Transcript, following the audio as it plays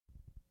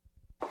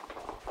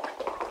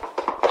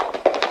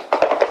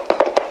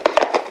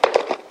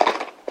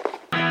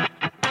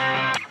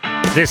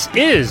This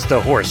is the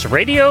Horse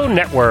Radio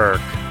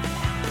Network.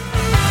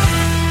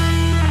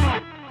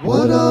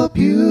 What a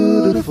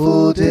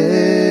beautiful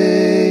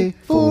day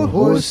for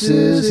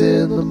horses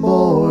in the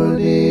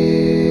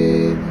morning.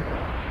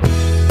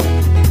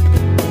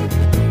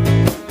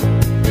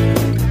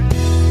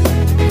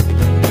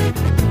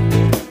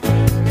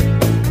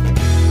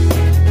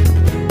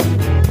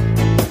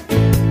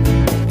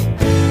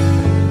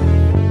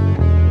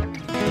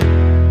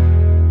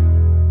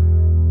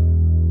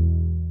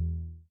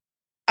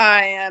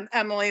 I am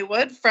Emily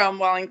Wood from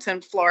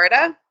Wellington,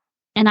 Florida.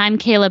 And I'm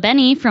Kayla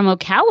Benny from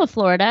Ocala,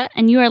 Florida,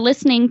 and you are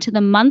listening to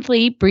the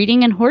monthly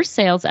breeding and horse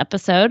sales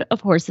episode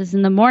of Horses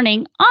in the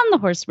Morning on the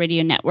Horse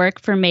Radio Network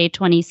for May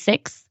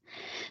 26th.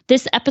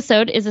 This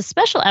episode is a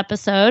special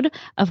episode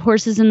of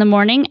Horses in the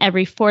Morning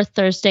every fourth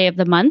Thursday of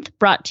the month,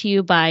 brought to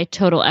you by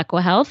Total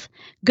EquiHealth.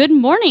 Good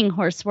morning,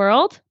 Horse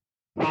World.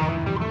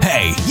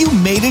 Hey, you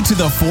made it to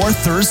the fourth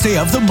Thursday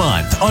of the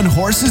month on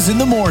Horses in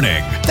the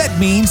Morning. That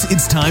means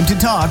it's time to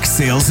talk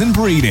sales and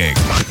breeding.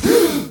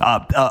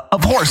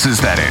 Of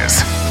horses, that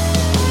is.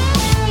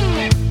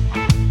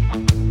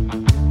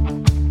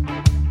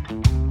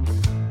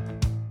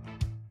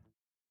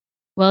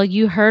 Well,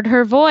 you heard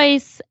her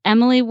voice.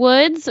 Emily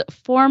Woods,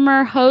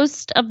 former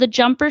host of The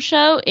Jumper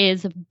Show,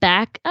 is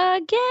back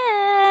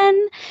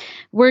again.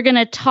 We're going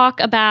to talk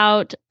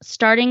about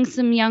starting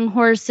some young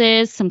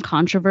horses, some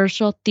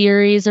controversial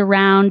theories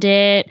around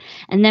it,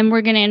 and then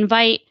we're going to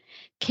invite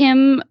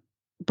Kim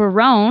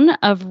Barone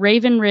of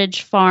Raven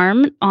Ridge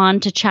Farm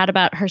on to chat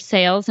about her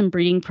sales and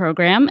breeding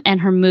program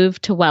and her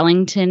move to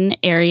Wellington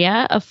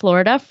area of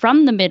Florida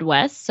from the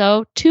Midwest.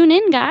 So tune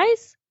in,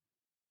 guys.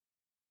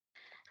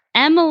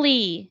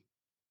 Emily,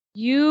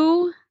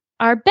 you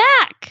are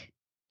back.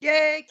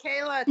 Yay,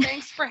 Kayla.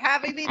 Thanks for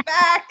having me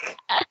back.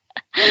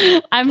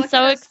 I'm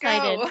so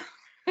excited.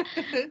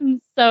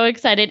 I'm so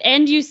excited.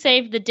 And you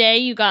saved the day.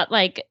 You got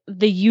like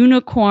the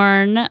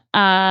unicorn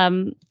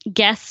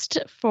guest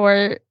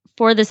for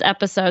this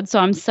episode. So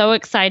I'm so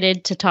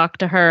excited to talk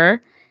to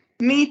her.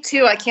 Me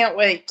too. I can't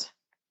wait.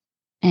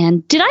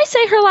 And did I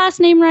say her last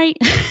name right?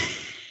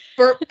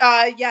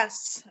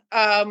 Yes.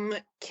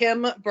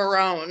 Kim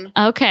Barone.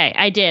 Okay,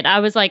 I did. I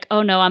was like,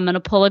 oh no, I'm going to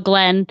pull a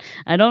Glenn.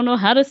 I don't know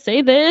how to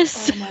say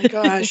this. Oh my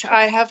gosh.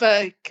 I have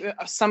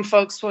some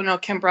folks will know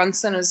Kim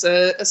Brunson is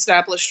a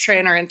established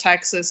trainer in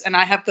Texas, and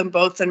I have them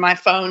both in my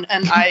phone,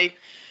 and I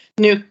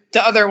knew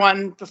the other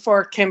one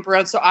before Kim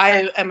Barone. So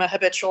I am a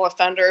habitual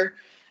offender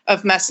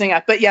of messing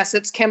up. But yes,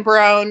 it's Kim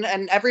Barone,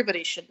 and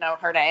everybody should know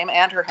her name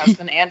and her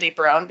husband, Andy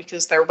Barone,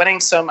 because they're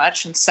winning so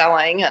much and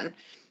selling. And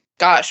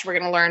gosh, we're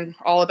going to learn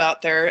all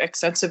about their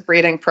extensive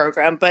breeding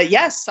program. But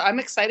yes, I'm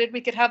excited we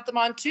could have them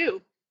on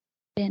too.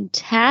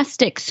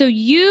 Fantastic. So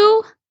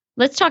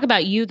let's talk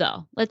about you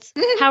though.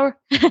 How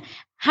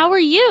are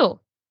you?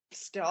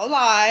 Still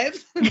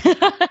alive.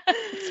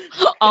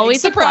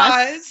 Always big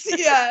surprise.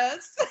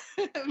 Yes.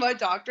 My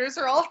doctors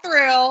are all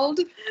thrilled.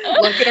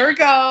 Look at her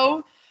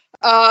go.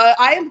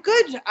 I am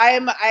good. I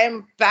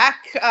am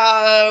back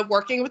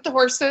working with the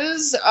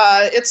horses.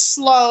 It's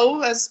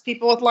slow, as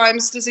people with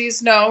Lyme's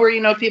disease know,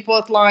 or people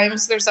with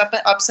Lyme's, there's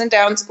ups and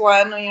downs.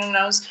 Glenn,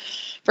 knows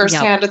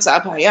firsthand. Yep. It's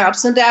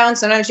ups and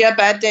downs. Sometimes you have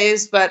bad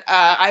days, but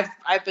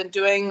I've been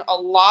doing a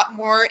lot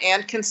more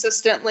and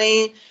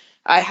consistently.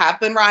 I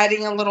have been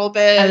riding a little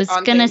bit. I was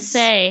gonna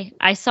say,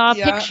 I saw a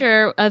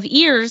picture of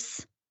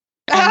ears.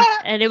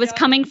 And it was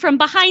coming from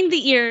behind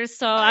the ears,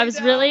 so I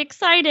was really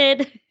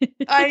excited.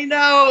 I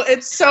know.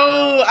 It's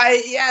so,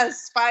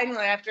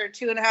 finally, after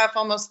 2.5,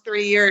 almost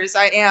 3 years,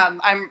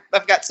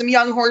 I've got some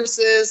young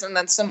horses and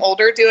then some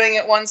older doing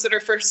it, ones that are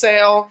for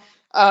sale,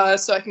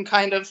 so I can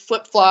kind of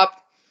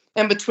flip-flop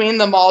in between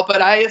them all,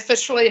 but I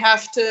officially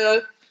have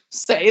to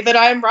say that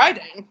I'm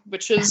riding,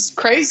 which is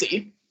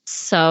crazy.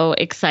 So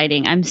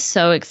exciting. I'm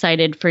so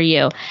excited for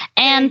you.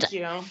 And thank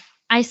you.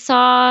 I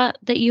saw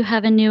that you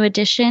have a new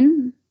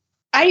edition.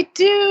 I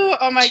do.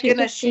 Oh my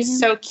goodness, she's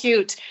so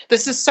cute.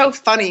 This is so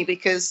funny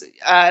because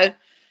I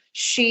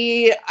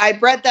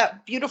bred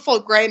that beautiful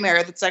gray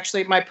mare that's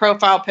actually my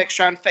profile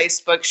picture on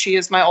Facebook. She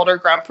is my older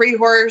Grand Prix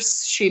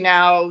horse. She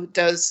now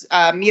does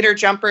meter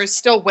jumpers,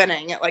 still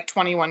winning at like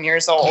 21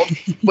 years old,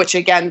 which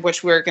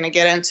we're going to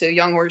get into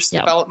young horse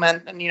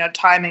development and,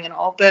 timing and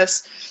all of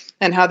this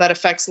and how that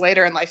affects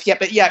later in life. Yeah,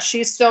 but yeah,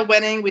 she's still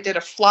winning. We did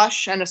a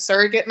flush and a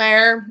surrogate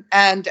mare,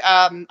 and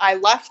I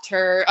left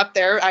her up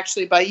there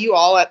actually by you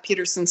all at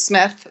Peterson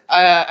Smith.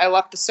 I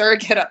left the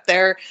surrogate up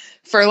there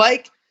for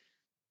like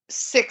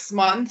 6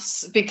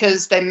 months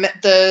because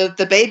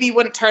the baby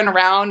wouldn't turn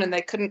around and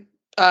they couldn't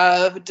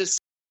decide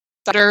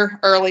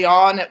her early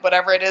on at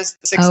whatever it is,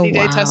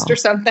 60-day test or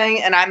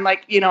something. And I'm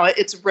like,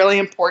 it's really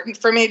important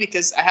for me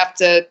because I have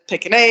to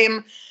pick a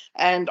name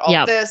and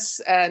all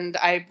this, and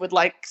I would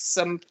like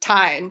some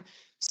time.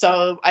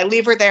 So I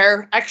leave her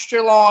there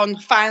extra long.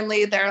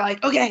 Finally, they're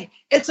like, okay,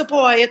 it's a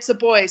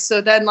boy.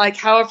 So then like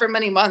however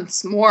many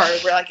months more,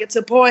 we're like, it's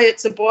a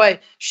boy.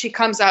 She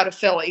comes out of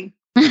Philly.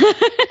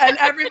 And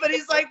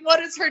everybody's like, what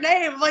is her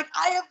name? I'm like,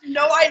 I have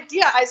no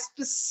idea. I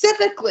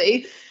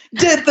specifically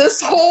did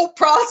this whole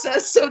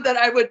process so that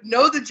I would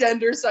know the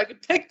gender, so I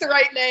could pick the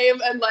right name.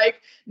 And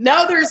like,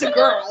 now there's a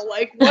girl.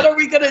 Like, what are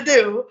we gonna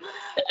do?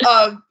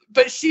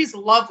 But she's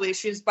lovely.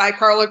 She's by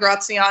Carlo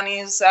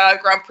Graziani's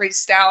Grand Prix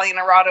Stallion,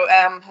 Arado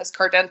M, has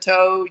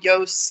Cardento,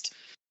 Yost,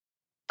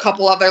 a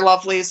couple other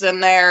lovelies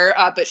in there.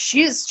 But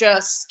she's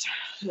just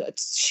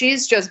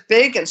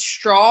big and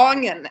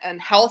strong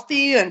and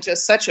healthy and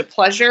just such a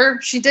pleasure.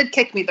 She did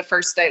kick me the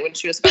first day when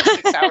she was about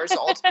 6 hours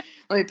old.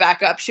 Let me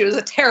back up. She was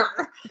a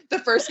terror the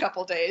first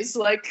couple days.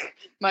 Like,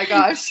 my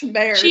gosh,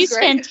 Mayor. She's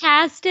right?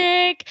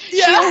 Fantastic.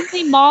 Yeah. She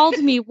only mauled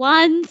me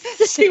once.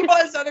 She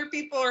was. Other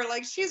people are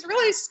like, she's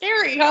really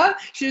scary, huh?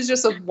 She was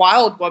just a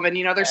wild woman.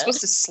 You know, they're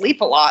supposed to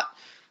sleep a lot,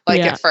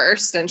 at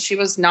first. And she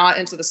was not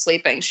into the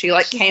sleeping. She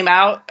came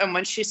out, and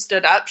when she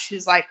stood up,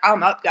 she's like,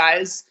 I'm up,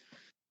 guys.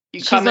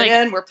 You coming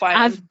in? We're playing.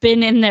 I've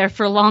been in there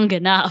for long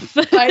enough.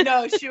 I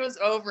know, she was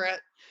over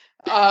it.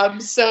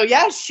 So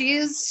yeah,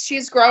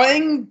 she's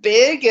growing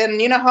big,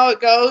 and you know how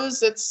it goes.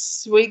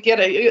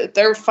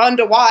 They're fun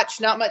to watch.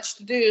 Not much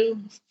to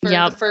do for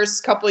the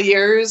first couple of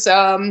years.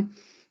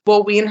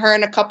 We'll wean her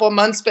in a couple of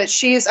months, but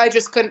I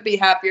just couldn't be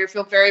happier. I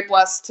feel very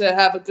blessed to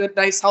have a good,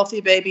 nice,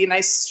 healthy baby,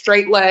 nice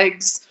straight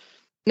legs.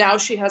 Now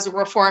she has a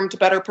reformed,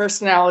 better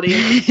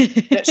personality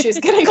that she's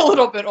getting a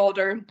little bit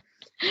older.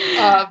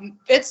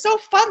 It's so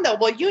fun though.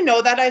 Well, you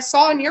know that I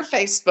saw on your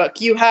Facebook,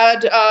 you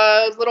had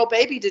a little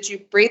baby. Did you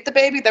breed the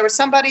baby? There was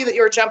somebody that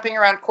you were jumping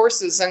around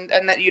courses and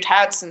that you'd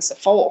had since the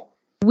foal.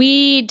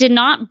 We did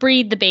not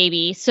breed the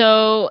baby.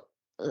 So,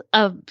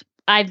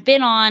 I've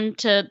been on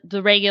to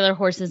the regular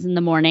Horses in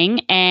the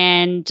Morning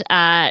and,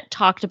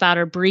 talked about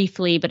her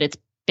briefly, but it's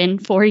been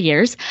 4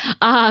 years.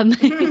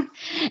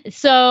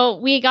 So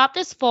we got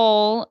this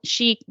foal.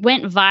 She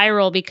went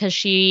viral because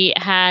she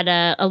had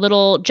a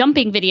little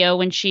jumping video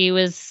when she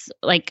was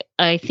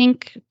I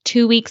think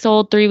 2 weeks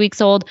old, 3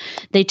 weeks old.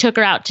 They took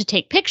her out to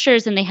take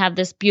pictures, and they have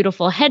this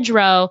beautiful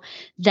hedgerow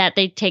that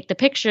they take the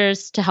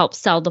pictures to help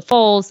sell the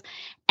foals.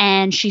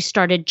 And she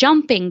started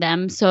jumping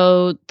them.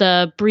 So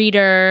the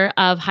breeder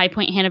of High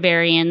Point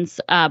Hanoverians,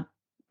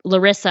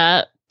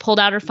 Larissa, pulled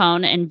out her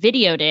phone and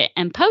videoed it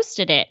and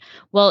posted it.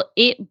 Well,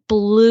 it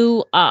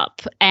blew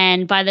up.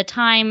 And by the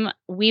time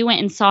we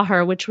went and saw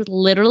her, which was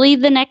literally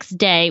the next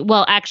day,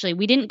 well, actually,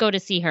 we didn't go to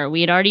see her.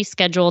 We had already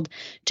scheduled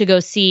to go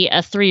see a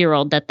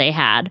 3-year-old that they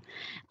had.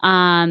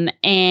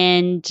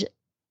 And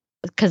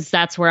because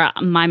that's where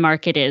my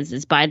market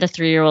is buy the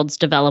 3-year-olds,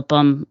 develop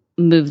them,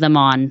 move them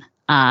on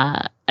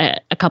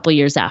a couple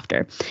years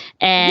after.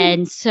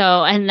 And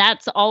and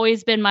that's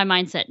always been my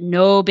mindset.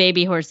 No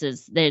baby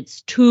horses.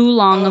 It's too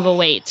long of a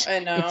wait. I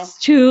know. It's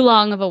too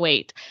long of a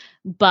wait.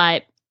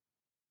 But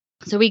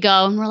so we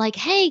go and we're like,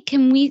 hey,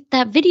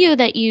 that video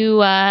that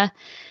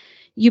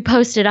you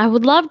posted, I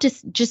would love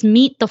to just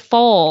meet the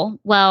foal.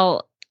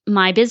 Well,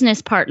 my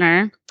business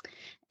partner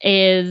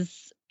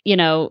is,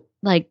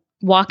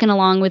 walking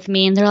along with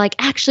me, and they're like,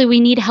 actually, we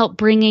need help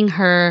bringing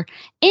her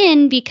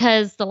in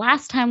because the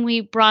last time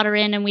we brought her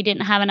in and we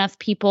didn't have enough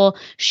people,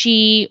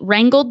 she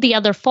wrangled the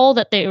other foal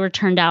that they were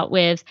turned out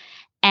with,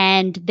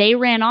 and they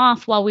ran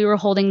off while we were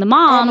holding the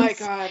moms. Oh my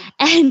God.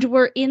 And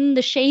we're in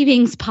the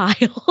shavings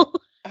pile.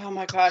 Oh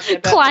my gosh.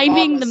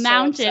 Climbing the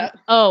mountain.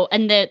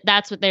 And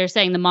that's what they were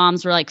saying. The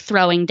moms were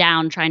throwing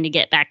down, trying to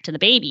get back to the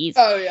babies.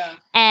 Oh yeah.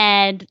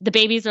 And the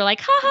babies are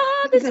like, ha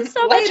ha, this is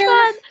so much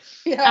fun.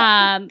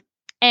 Yeah.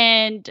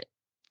 And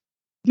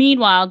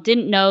meanwhile,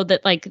 didn't know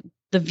that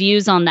the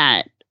views on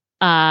that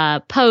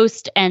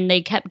post, and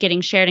they kept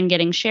getting shared and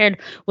getting shared.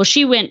 Well,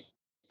 she went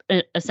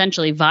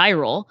essentially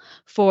viral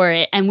for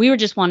it, and we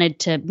just wanted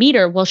to meet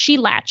her. Well, she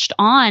latched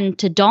on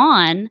to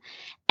Dawn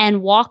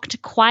and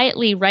walked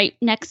quietly right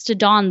next to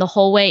Dawn the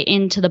whole way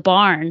into the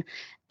barn.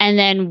 And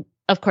then,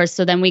 of course,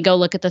 so then we go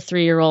look at the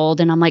 3-year-old,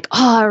 and I'm like,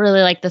 oh, I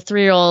really like the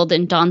 3-year-old.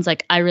 And Dawn's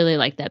like, I really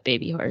like that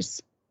baby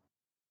horse.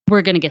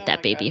 We're going to get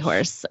that baby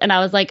horse. And I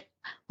was like,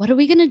 what are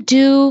we going to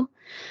do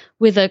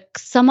with a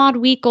some odd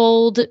week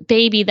old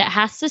baby that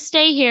has to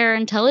stay here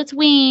until it's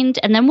weaned?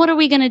 And then what are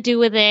we going to do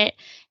with it?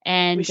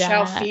 And we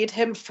shall feed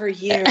him for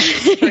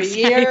years,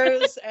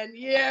 years and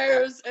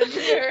years and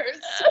years.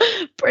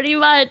 Pretty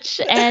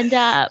much. And,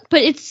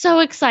 but it's so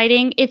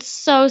exciting. It's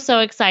so, so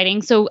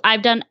exciting. So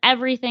I've done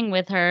everything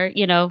with her,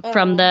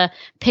 from the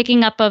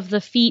picking up of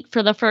the feet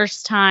for the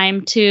first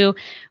time to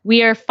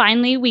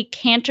we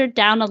cantered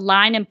down a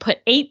line and put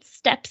 8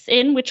 steps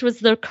in, which was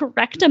the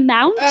correct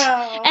amount.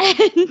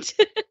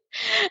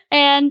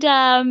 And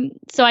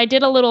so I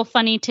did a little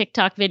funny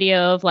TikTok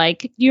video of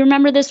you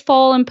remember this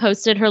foal, and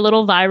posted her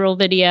little viral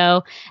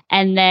video.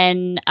 And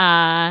then,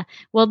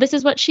 this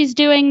is what she's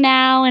doing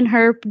now, and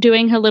her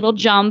doing her little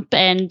jump.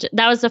 And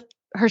that was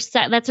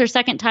that's her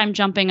second time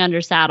jumping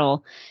under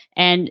saddle.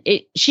 And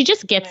she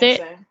just gets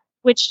it,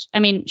 which,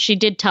 she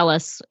did tell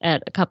us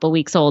at a couple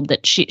weeks old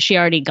that she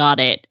already got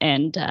it,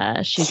 and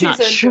she's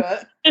not sure.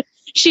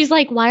 She's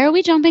like, why are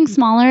we jumping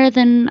smaller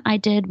than I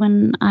did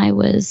when I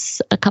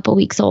was a couple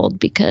weeks old?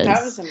 Because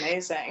that was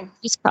amazing.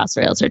 These cross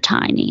rails are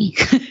tiny.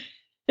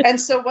 And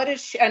so what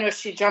is she? I know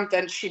she jumped,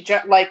 and she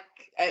jumped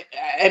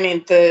I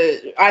mean,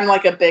 I'm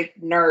like a big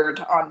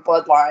nerd on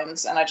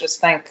bloodlines, and I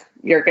just think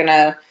you're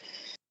gonna,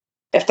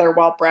 if they're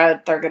well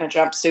bred, they're gonna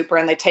jump super,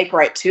 and they take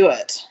right to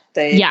it.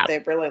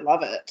 They really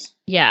love it.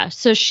 Yeah.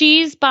 So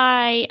she's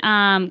by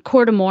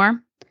Coeur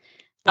d'Amour.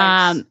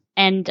 Nice.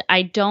 And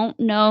I don't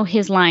know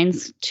his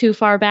lines too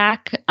far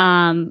back,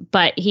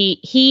 but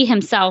he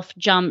himself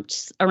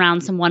jumped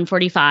around some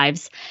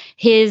 145s.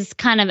 His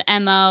kind of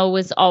MO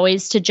was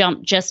always to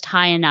jump just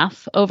high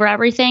enough over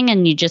everything,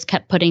 and you just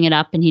kept putting it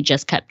up, and he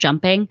just kept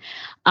jumping.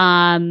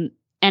 And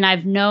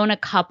I've known a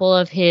couple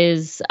of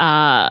his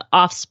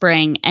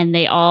offspring, and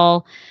they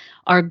all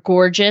are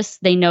gorgeous.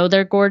 They know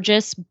they're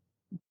gorgeous,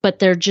 but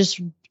they're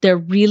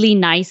really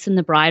nice in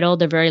the bridle.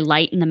 They're very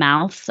light in the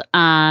mouth.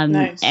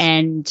 Nice.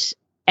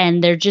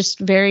 And they're just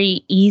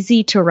very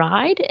easy to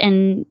ride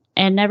and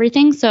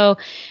everything. So,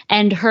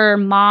 and her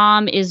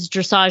mom is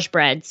dressage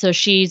bred. So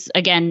she's,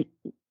 again,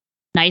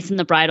 nice in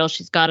the bridle.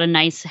 She's got a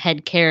nice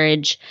head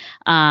carriage.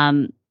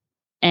 And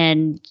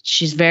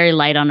she's very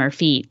light on her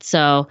feet.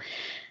 So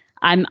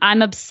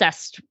I'm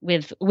obsessed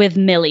with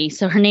Millie.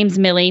 So her name's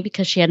Millie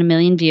because she had 1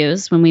 million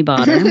views when we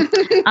bought her.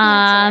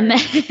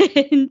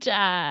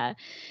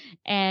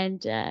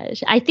 And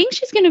I think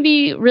she's going to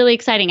be really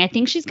exciting. I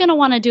think she's going to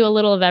want to do a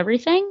little of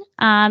everything.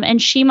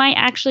 And she might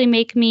actually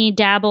make me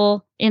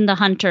dabble in the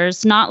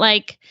hunters, not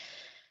like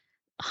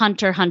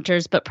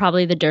hunters, but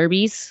probably the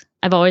derbies.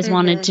 I've always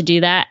wanted to do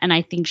that. And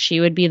I think she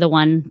would be the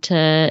one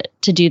to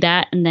do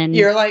that. And then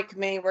you're like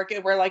me.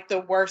 We're like the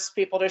worst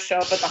people to show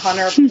up at the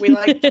hunter. We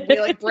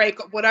like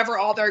break whatever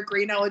all their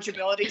green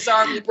eligibilities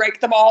are. We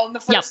break them all in the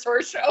first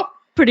horse show.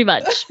 Pretty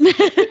much.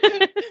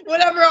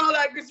 Whatever all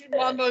that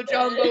mumbo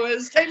jumbo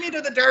is, take me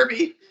to the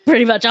Derby.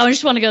 Pretty much. I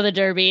just want to go to the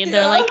Derby. And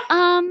they're like,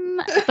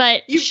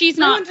 but she's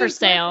not for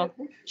sale.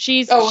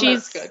 She's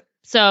that's good.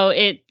 So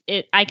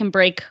I can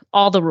break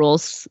all the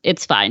rules.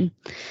 It's fine.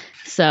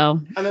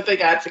 So I'm a big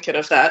advocate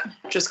of that.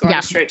 Just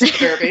going straight to the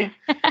Derby.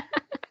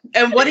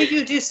 And what do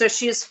you do? So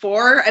she's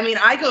 4. I mean,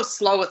 I go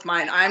slow with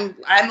mine. I'm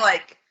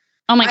like,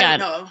 oh my God. I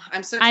don't know.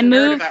 I'm such a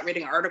nerd about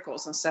reading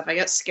articles and stuff. I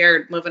get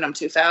scared moving them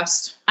too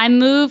fast. I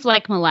move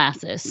like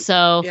molasses.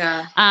 So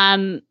yeah.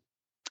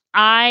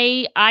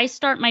 I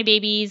start my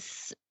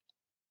babies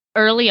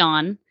early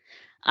on.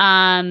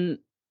 Kind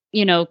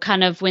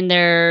of when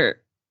they're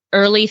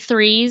early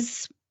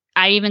 3s.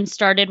 I even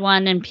started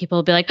one and people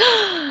will be like,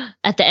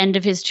 at the end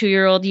of his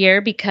 2-year-old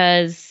year,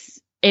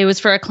 because it was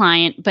for a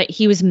client, but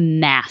he was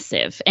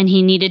massive and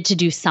he needed to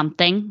do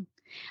something.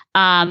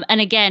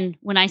 And again,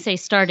 when I say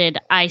started,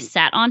 I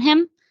sat on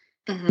him.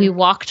 Mm-hmm. We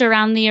walked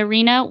around the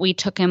arena. We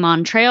took him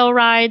on trail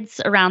rides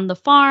around the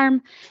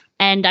farm,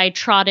 and I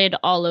trotted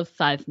all of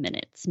 5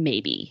 minutes,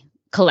 maybe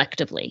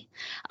collectively.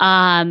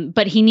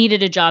 But he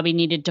needed a job. He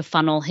needed to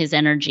funnel his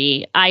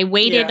energy. I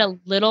waited a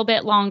little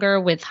bit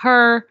longer with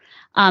her,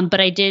 but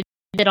I did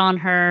it on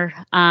her.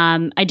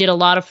 I did a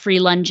lot of free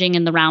lunging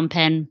in the round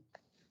pen.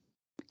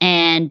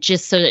 And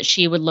just so that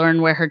she would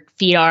learn where her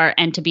feet are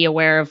and to be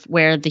aware of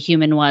where the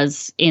human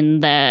was in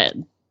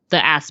the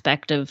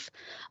aspect of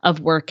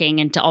working,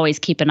 and to always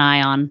keep an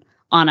eye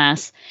on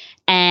us.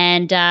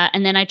 And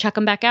then I chuck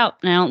them back out,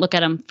 and I don't look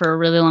at them for a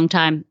really long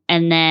time,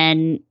 and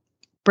then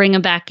bring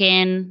them back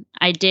in.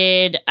 I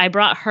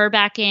brought her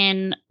back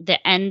in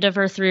the end of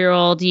her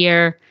 3-year-old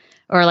year,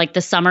 or like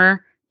the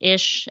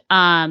summer-ish.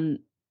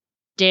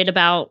 Did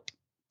about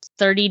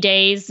 30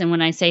 days. And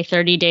when I say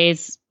 30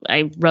 days,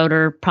 I rode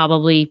her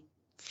probably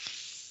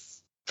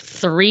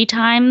 3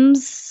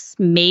 times,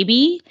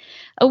 maybe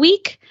a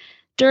week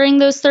during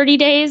those 30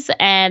 days,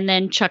 and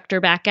then chucked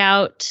her back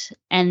out,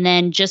 and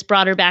then just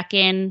brought her back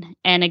in.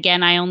 And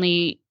again,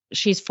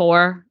 she's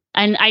 4.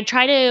 And I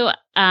try to,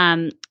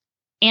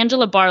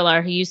 Angela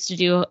Barlar, who used to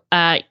do,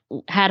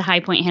 had High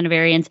Point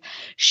Hanoverians,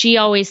 she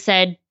always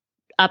said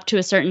up to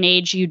a certain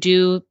age, you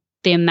do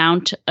the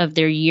amount of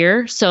their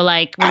year. So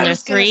like when they're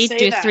 3,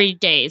 do 3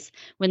 days.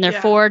 When they're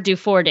 4, do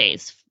 4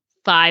 days.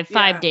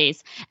 5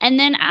 days. And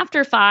then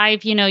after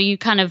 5, you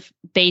kind of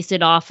base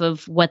it off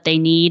of what they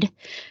need.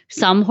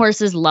 Some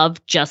horses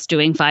love just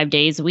doing 5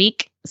 days a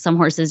week. Some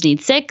horses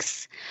need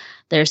 6.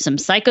 There's some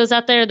psychos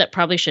out there that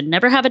probably should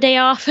never have a day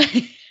off.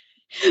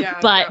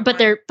 But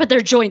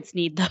their joints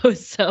need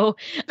those. So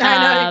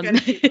I know you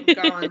gotta keep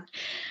them going.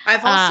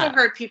 I've also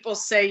heard people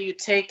say you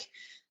take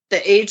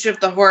the age of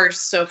the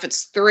horse. So if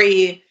it's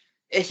 3,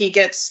 he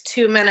gets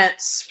 2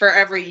 minutes for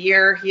every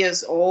year he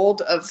is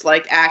old of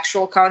like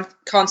actual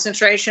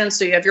concentration.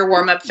 So you have your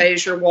warm up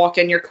phase, your walk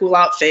in, your cool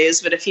out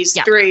phase. But if he's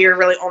 3, you're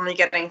really only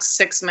getting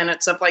 6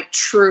 minutes of like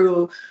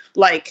true,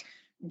 like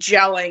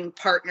gelling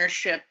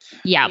partnership,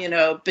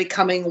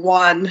 becoming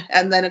one.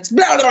 And then it's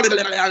blah, blah,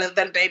 blah, blah, blah,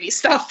 then baby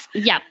stuff.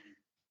 Yeah.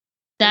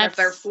 If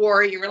they're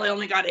 4, you really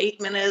only got 8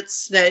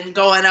 minutes. Then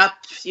going up,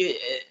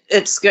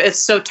 it's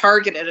so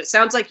targeted. It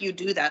sounds like you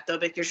do that though,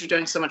 because you're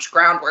doing so much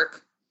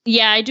groundwork.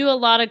 Yeah, I do a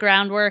lot of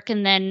groundwork,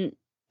 and then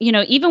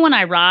even when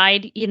I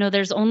ride,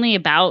 there's only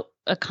about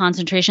a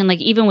concentration. Like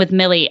even with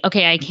Millie,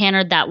 okay, I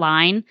cantered that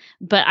line,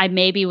 but I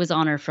maybe was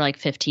on her for like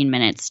 15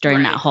 minutes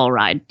during that whole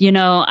ride.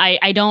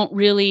 I don't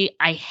really.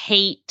 I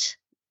hate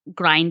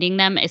grinding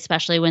them,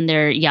 especially when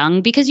they're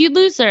young, because you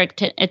lose their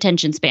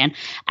attention span.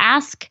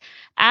 Ask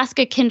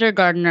a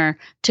kindergartner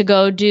to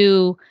go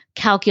do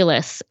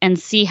calculus and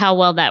see how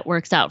well that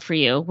works out for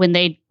you when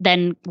they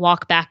then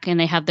walk back and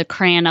they have the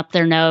crayon up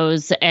their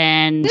nose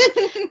and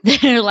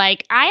they're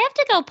like, I have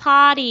to go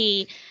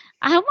potty.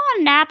 I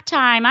want nap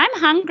time. I'm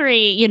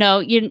hungry.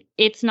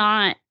 It's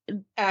not,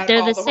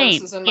 they're the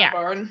same. Horses in my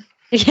barn.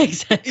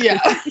 Exactly.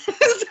 Yeah.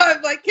 So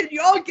I'm like, can you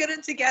all get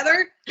it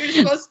together? You're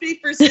supposed to be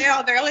for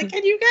sale. They're like,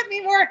 can you get me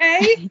more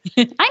hay?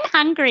 I'm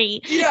hungry.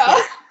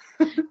 Yeah.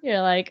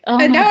 You're like, oh,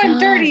 and my now God. I'm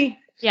dirty.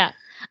 Yeah.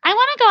 I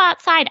want to go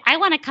outside. I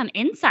want to come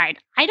inside.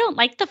 I don't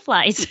like the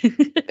flies.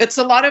 It's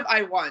a lot of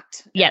I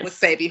want with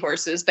baby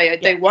horses.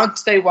 They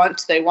want.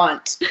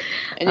 And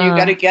you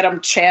got to get them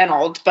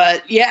channeled.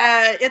 But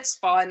yeah, it's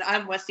fun.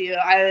 I'm with you.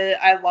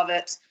 I love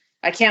it.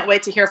 I can't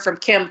wait to hear from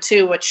Kim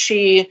too, what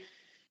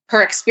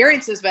her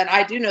experience has been.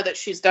 I do know that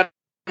she's done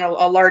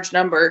a large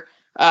number.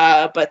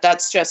 But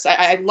that's just,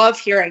 I love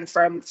hearing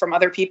from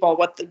other people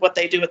what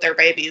they do with their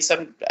babies.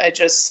 I'm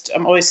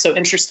always so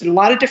interested in a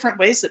lot of different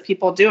ways that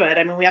people do it.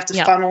 I mean, we have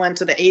to funnel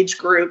into the age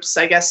groups.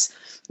 I guess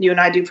you and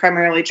I do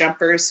primarily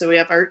jumpers. So we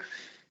have our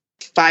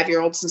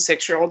 5-year-olds and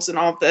 6-year-olds and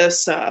all of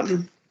this. But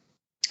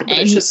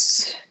it's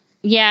just...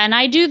 Yeah, and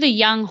I do the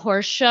Young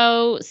Horse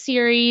Show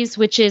series,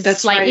 which is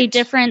slightly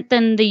different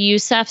than the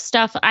USEF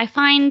stuff. I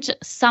find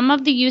some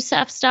of the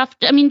USEF stuff,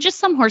 I mean, just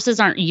some horses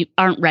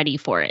aren't ready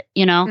for it,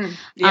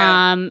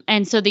 Yeah.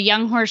 And so the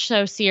Young Horse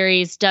Show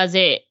series does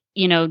it,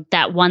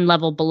 that one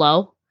level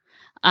below,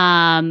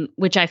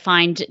 which I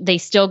find they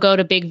still go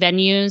to big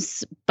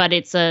venues, but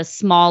it's a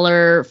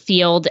smaller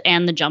field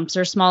and the jumps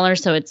are smaller,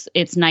 so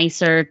it's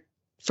nicer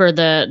for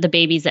the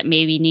babies that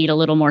maybe need a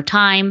little more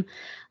time.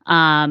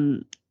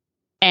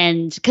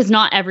 And because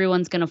not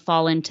everyone's going to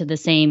fall into the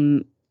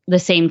same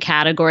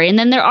category. And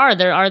then there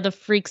are the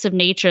freaks of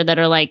nature that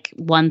are like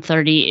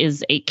 130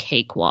 is a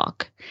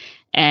cakewalk,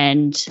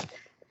 and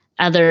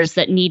others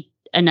that need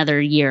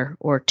another year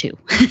or two.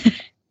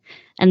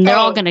 And they're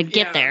all going to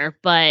get there,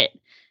 but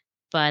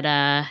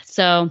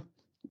so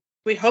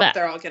we hope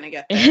they're all going to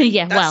get there.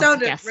 Yeah, that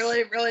sounded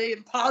really, really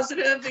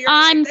positive. They're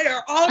all going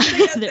to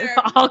get there.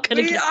 All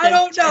gonna get I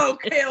don't know,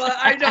 Kayla.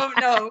 I don't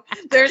know.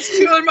 There's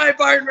 2 in my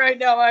barn right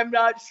now. I'm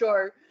not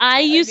sure.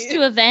 I used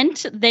to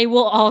event. They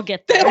will all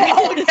get there. They'll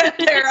all get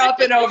there, up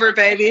and over,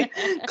 baby.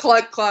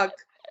 Cluck, cluck.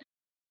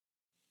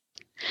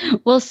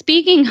 Well,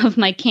 speaking of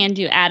my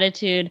can-do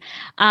attitude,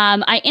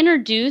 I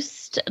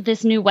introduced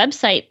this new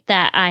website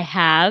that I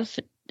have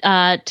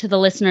to the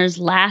listeners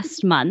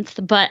last month.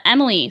 But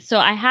Emily, so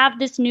I have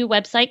this new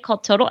website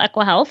called Total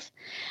EquiHealth,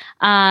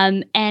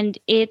 and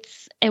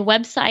it's a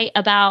website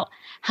about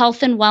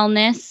health and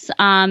wellness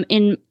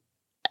in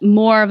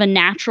more of a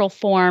natural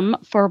form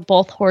for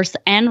both horse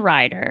and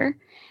rider.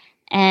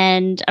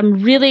 And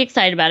I'm really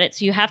excited about it.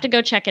 So you have to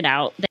go check it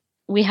out.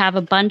 We have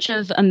a bunch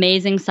of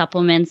amazing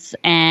supplements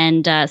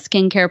and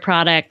skincare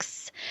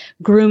products,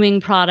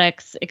 grooming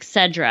products,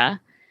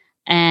 etc.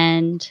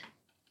 And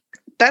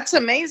that's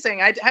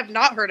amazing. I have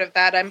not heard of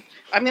that. I'm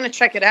going to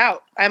check it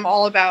out. I'm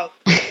all about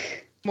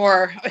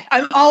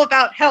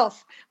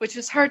health, which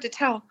is hard to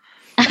tell.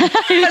 Which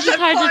is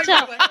hard to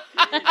tell.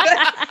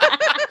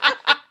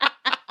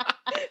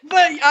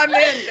 But I'm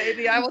in,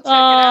 baby. I will check it out.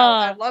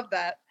 I love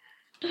that.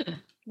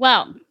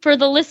 Well, for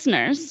the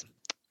listeners,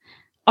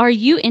 are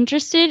you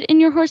interested in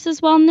your horse's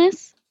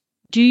wellness?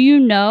 Do you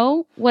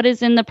know what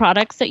is in the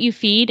products that you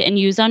feed and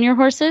use on your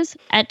horses?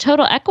 At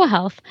Total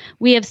EquiHealth,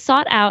 we have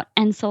sought out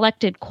and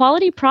selected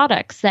quality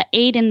products that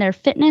aid in their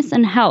fitness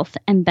and health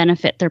and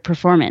benefit their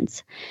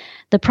performance.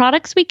 The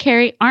products we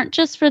carry aren't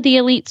just for the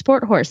elite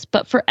sport horse,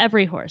 but for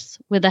every horse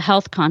with a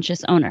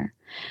health-conscious owner.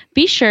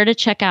 Be sure to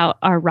check out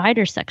our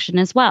rider section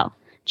as well.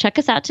 Check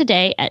us out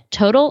today at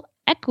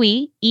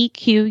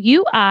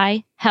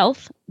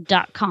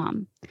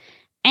TotalEquiHealth.com.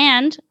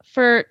 And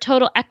for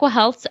Total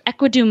EquiHealth's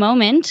Equido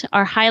Moment,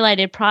 our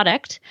highlighted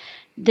product,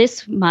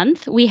 this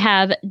month we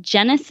have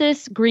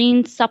Genesis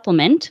Green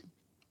Supplement.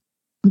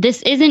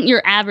 This isn't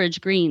your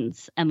average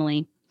greens,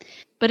 Emily,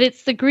 but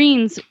it's the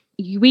greens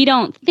we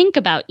don't think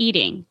about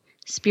eating.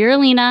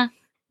 Spirulina,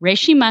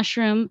 reishi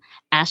mushroom,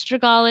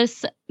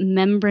 Astragalus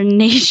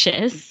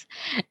membranaceus,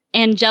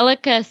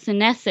 Angelica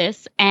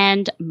sinensis,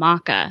 and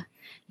maca.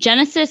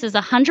 Genesis is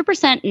a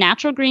 100%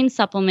 natural green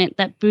supplement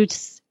that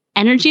boosts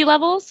energy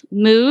levels,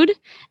 mood,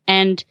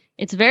 and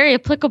it's very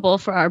applicable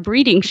for our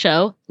breeding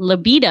show,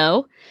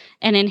 libido,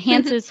 and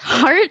enhances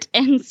heart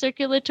and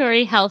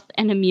circulatory health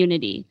and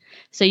immunity.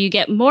 So you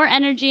get more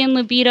energy and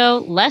libido,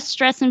 less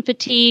stress and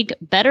fatigue,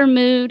 better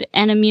mood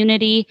and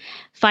immunity.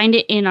 Find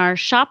it in our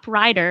Shop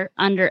Rider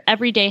under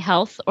Everyday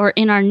Health or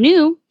in our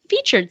new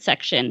featured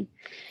section.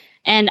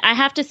 And I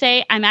have to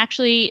say, I'm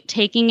actually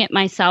taking it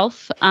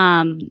myself.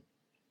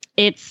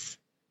 It's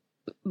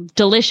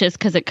delicious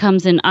because it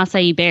comes in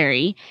acai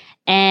berry.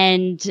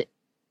 And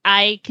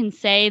I can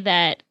say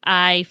that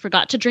I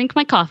forgot to drink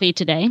my coffee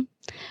today.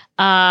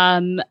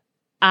 I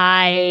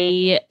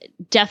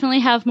definitely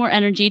have more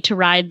energy to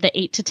ride the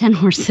 8 to 10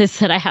 horses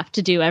that I have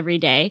to do every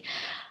day.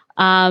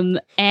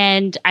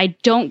 And I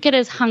don't get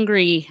as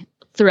hungry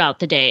throughout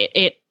the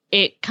day.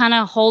 It kind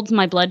of holds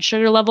my blood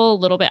sugar level a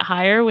little bit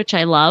higher, which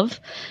I love.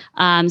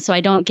 So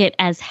I don't get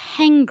as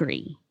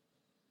hangry.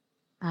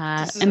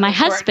 And my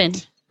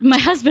husband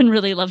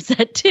really loves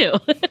that too.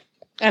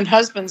 And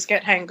husbands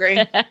get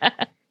hangry.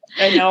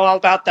 I know all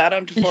about that.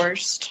 I'm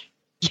divorced.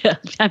 Yeah,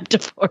 I'm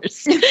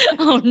divorced.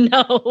 Oh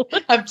no.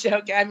 I'm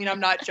joking. I mean, I'm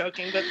not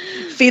joking, but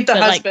feed the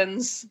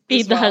husbands.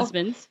 Feed the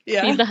husbands.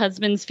 Yeah. Feed the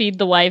husbands, feed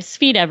the wives,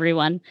 feed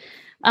everyone.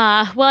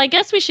 Well, I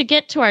guess we should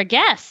get to our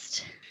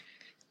guest.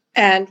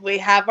 And we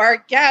have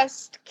our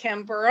guest,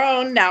 Kim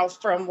Barone, now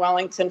from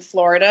Wellington,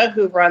 Florida,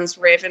 who runs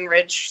Raven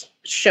Ridge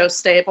Show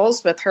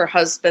Stables with her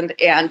husband,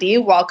 Andy.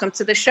 Welcome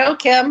to the show,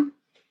 Kim.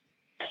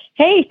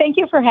 Hey, thank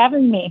you for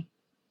having me.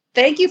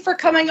 Thank you for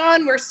coming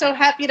on. We're so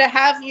happy to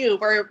have you.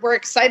 We're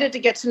excited to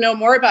get to know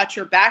more about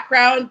your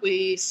background.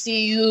 We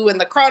see you in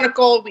the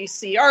Chronicle. We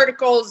see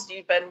articles.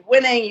 You've been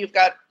winning. You've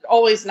got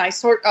always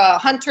nice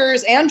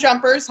hunters and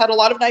jumpers. Had a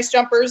lot of nice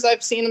jumpers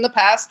I've seen in the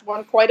past.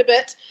 Won quite a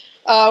bit.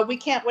 We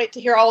can't wait to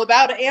hear all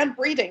about it. And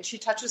breeding. She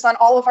touches on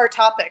all of our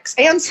topics.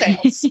 And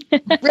sales.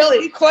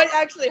 Really, quite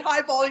actually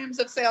high volumes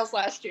of sales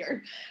last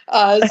year.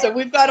 So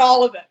we've got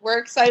all of it. We're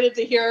excited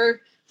to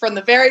hear from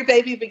the very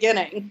baby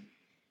beginning.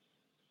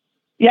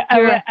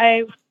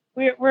 Yeah,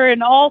 we're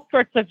in all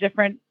sorts of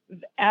different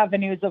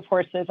avenues of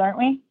horses, aren't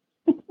we?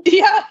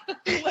 Yeah,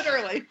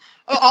 literally.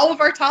 All of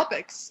our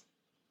topics.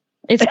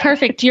 It's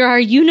perfect. You're our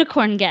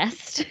unicorn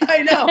guest.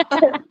 I know.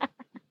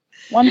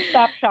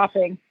 One-stop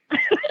shopping.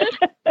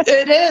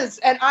 It is.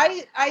 And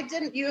I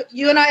didn't,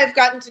 you and I have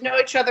gotten to know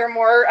each other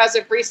more as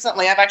of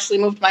recently. I've actually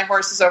moved my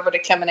horses over to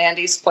Kim and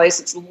Andy's place.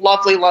 It's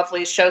lovely,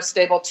 lovely show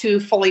stable, 2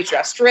 fully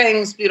dressed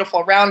rings,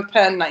 beautiful round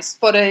pen, nice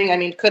footing. I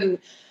mean,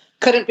 couldn't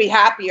be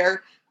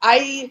happier.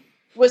 I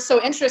was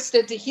so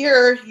interested to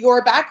hear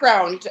your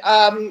background.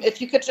 If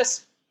you could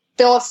just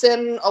fill us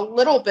in a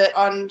little bit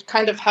on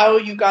kind of how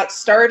you got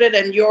started,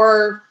 and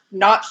you're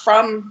not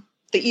from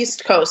the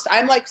East Coast.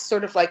 I'm like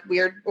sort of like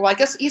weird. Well, I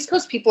guess East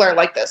Coast people are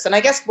like this, and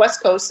I guess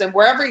West Coast and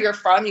wherever you're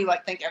from, you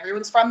like think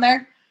everyone's from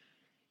there.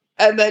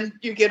 And then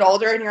you get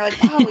older and you're like,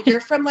 wow,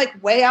 you're from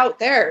like way out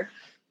there.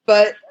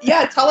 But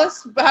yeah, tell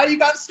us how you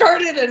got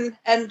started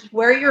and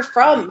where you're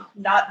from.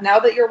 Not now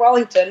that you're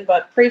Wellington,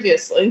 but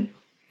previously.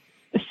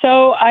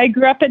 So I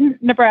grew up in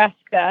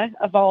Nebraska,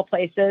 of all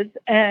places.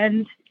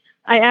 And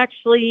I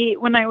actually,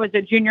 when I was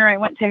a junior, I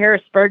went to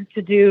Harrisburg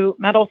to do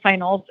medal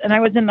finals, and I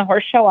was in the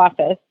horse show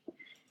office.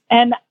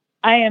 And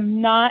I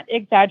am not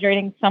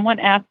exaggerating. Someone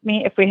asked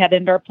me if we had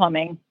indoor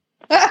plumbing.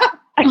 Oh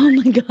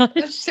my gosh.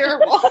 That's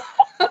terrible.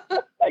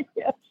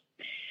 Yes.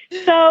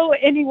 So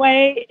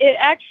anyway, it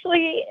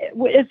actually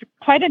is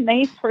quite a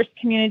nice horse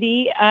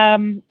community.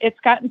 It's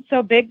gotten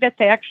so big that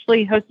they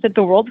actually hosted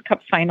the World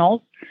Cup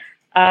finals,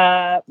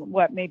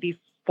 maybe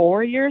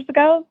 4 years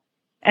ago?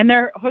 And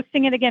they're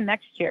hosting it again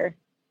next year.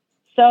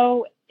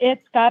 So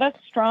it's got a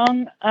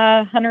strong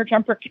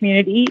hunter-jumper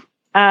community.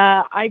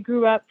 I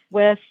grew up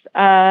with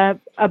a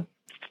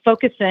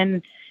focus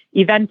in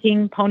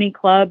eventing, pony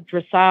club,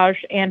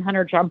 dressage, and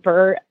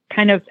hunter-jumper.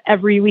 Kind of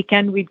every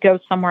weekend we'd go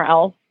somewhere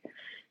else.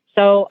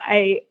 So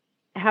I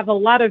have a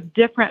lot of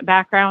different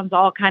backgrounds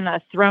all kind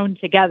of thrown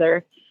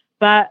together,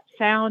 but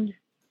found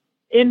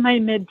in my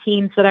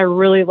mid-teens that I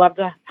really loved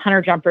the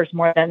hunter-jumpers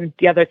more than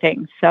the other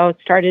things. So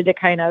started to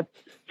kind of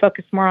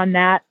focus more on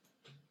that.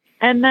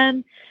 And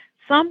then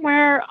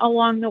somewhere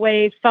along the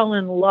way, fell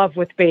in love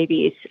with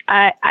babies.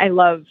 I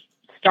love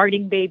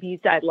starting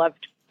babies. I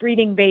loved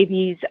breeding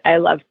babies. I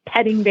loved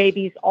petting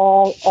babies,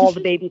 all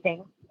the baby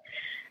things.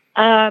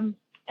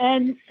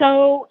 And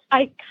so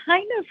I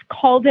kind of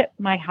called it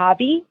my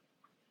hobby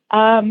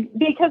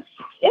because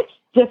it's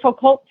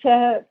difficult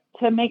to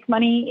make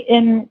money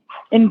in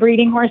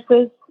breeding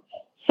horses.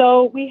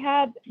 So we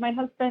had my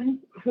husband,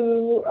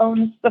 who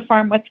owns the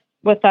farm with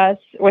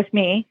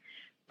me.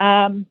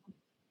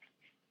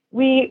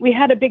 We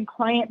had a big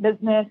client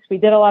business. We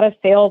did a lot of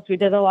sales. We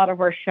did a lot of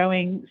horse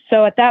showing.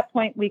 So at that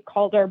point, we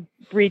called our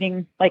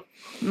breeding like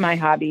my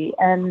hobby,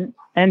 and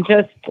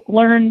just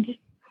learned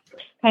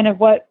kind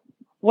of what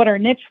our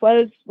niche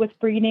was with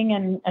breeding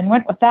and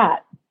went with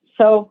that.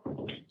 So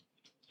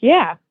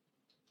yeah,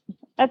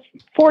 that's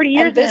 40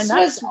 years in a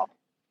nutshell.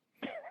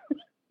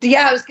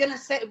 Yeah, I was going to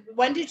say,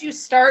 when did you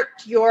start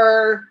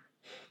your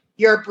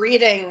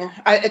breeding?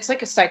 It's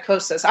like a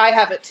psychosis. I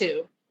have it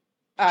too.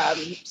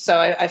 So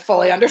I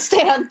fully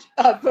understand.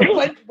 But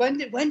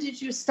when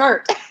did you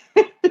start?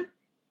 When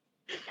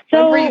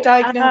were you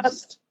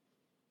diagnosed?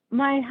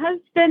 My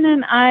husband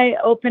and I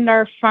opened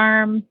our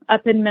farm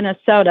up in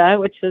Minnesota,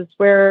 which is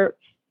where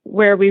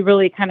we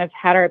really kind of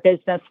had our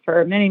business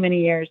for many,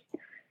 many years.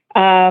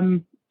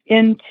 In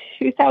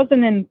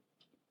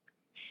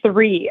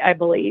 2003, I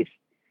believe.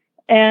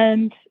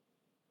 And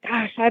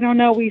gosh, I don't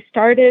know. We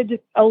started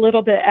a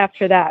little bit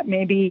after that,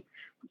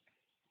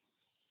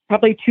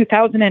 probably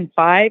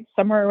 2005,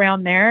 somewhere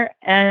around there.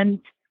 And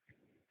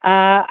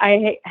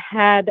I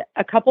had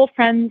a couple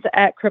friends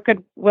at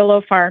Crooked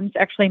Willow Farms.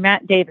 Actually,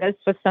 Matt Davis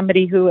was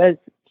somebody who was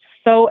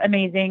so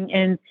amazing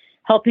in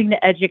helping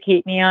to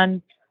educate me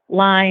on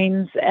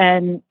lines,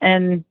 and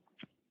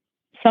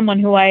someone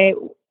who I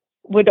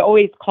would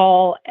always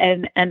call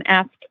and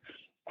ask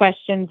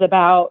questions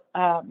about,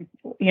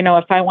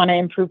 if I want to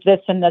improve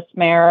this in this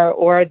mare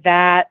or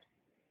that,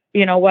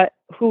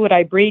 who would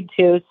I breed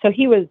to? So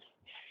he was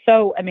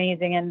so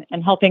amazing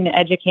and helping to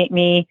educate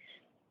me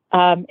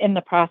in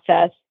the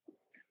process.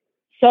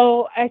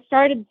 So I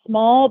started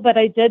small, but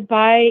I did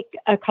buy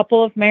a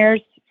couple of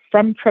mares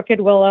from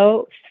Crooked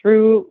Willow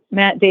through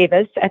Matt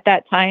Davis at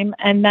that time.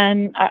 And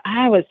then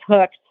I was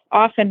hooked,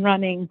 off and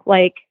running,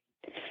 like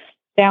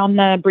down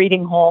the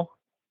breeding hole.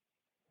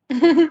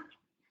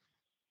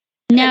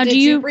 Now, did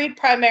you breed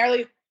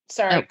primarily?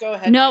 Sorry, go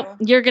ahead. Nope,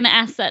 you're going to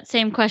ask that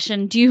same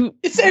question.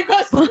 Same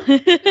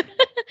question.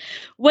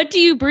 What do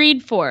you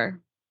breed for?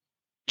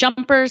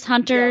 Jumpers,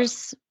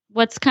 hunters? Yeah.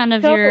 What's kind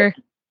of your...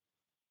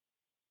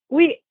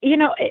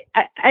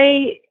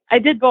 I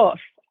did both.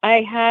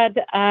 I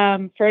had,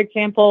 for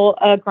example,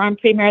 a Grand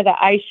Prix mare that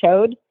I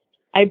showed.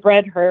 I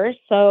bred her.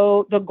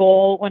 So the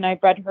goal when I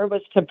bred her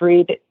was to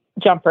breed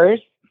jumpers,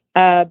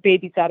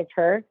 babies out of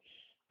her.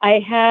 I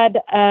had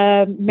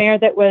a mare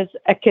that was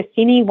a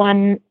Cassini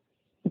 1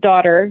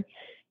 daughter,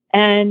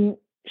 and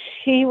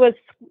she was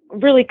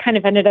really kind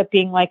of ended up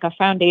being like a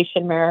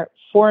foundation mare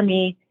for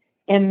me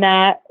in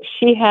that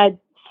she had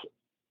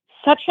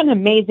such an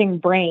amazing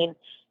brain,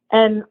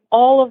 and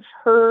all of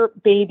her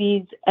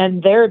babies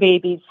and their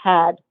babies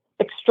had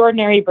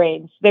extraordinary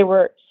brains. They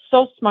were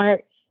so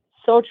smart,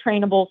 so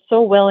trainable,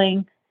 so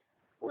willing,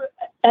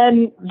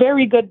 and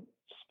very good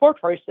sport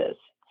horses.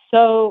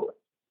 So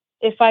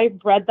if I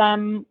bred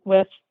them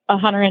with a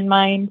hunter in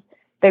mind,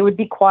 they would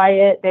be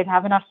quiet, they'd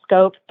have enough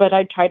scope, but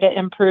I'd try to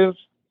improve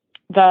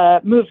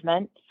the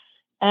movement.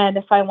 And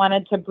if I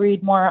wanted to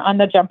breed more on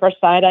the jumper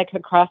side, I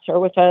could cross her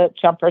with a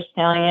jumper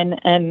stallion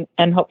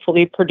and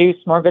hopefully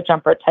produce more of a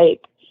jumper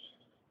type.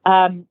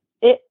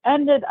 It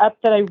ended up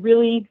that I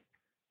really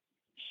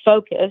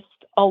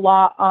focused a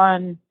lot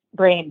on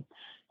brain.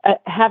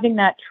 Having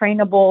that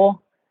trainable,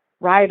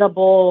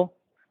 rideable,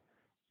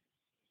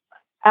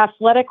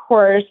 athletic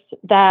horse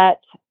that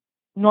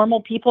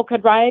normal people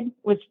could ride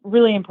was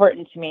really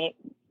important to me.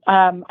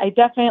 I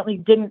definitely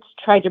didn't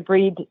try to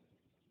breed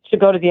to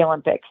go to the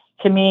Olympics.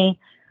 To me,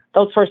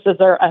 those horses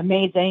are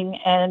amazing.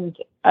 And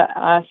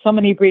so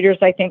many breeders,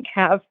 I think,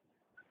 have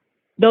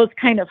those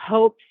kind of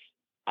hopes.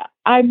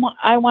 I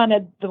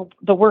wanted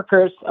the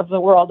workers of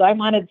the world. I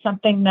wanted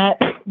something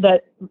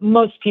that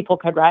most people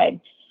could ride,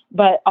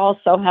 but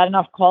also had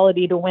enough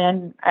quality to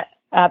win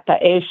at the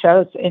A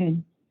shows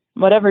in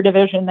whatever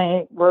division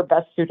they were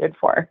best suited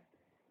for.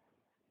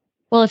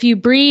 Well, if you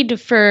breed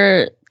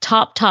for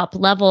top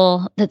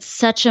level, that's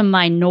such a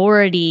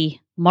minority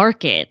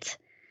market.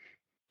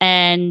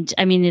 And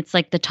I mean, it's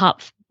like the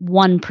top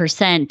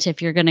 1%.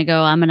 If you're going to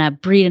go, I'm going to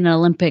breed an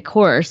Olympic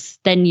horse,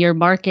 then your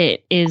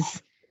market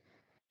is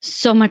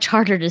so much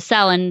harder to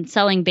sell. And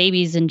selling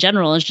babies in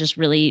general is just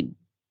really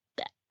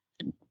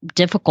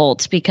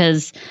difficult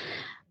because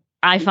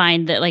I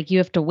find that like you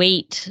have to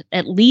wait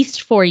at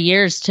least 4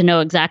 years to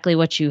know exactly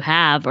what you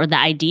have or the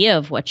idea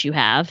of what you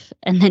have.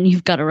 And then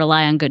you've got to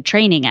rely on good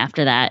training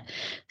after that.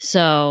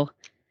 So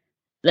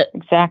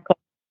exactly.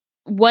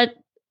 What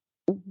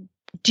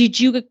did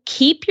you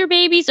keep your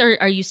babies or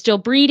are you still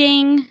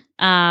breeding?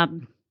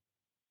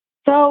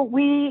 So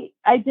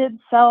I did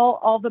sell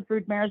all the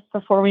brood mares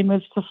before we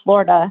moved to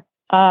Florida.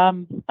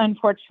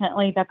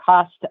 Unfortunately, the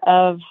cost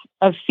of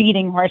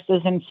feeding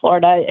horses in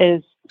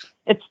Florida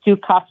it's too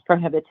cost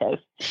prohibitive.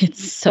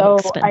 It's so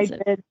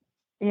expensive.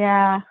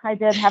 I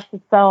did have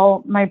to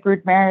sell my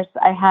brood mares.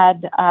 I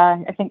had,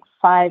 I think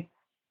 5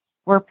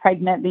 were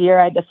pregnant the year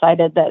I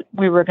decided that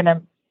we were going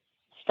to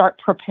start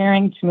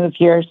preparing to move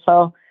here.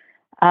 So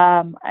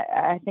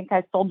I think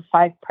I sold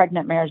 5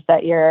 pregnant mares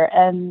that year.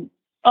 And,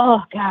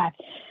 oh, God,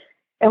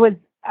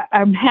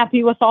 I'm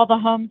happy with all the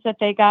homes that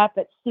they got,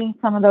 but seeing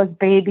some of those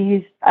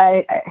babies,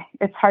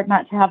 it's hard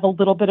not to have a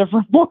little bit of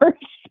remorse.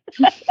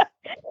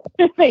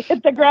 They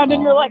hit the ground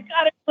and you're like,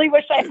 God, I really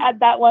wish I had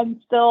that one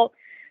still.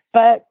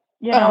 But,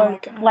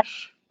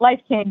 life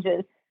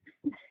changes.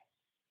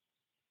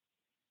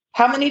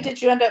 How many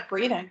did you end up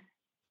breeding?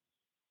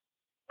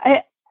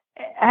 I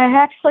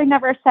actually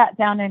never sat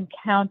down and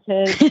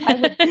counted.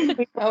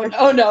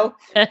 Oh, no.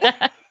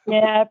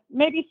 Yeah,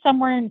 maybe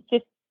somewhere in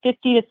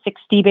 50 to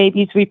 60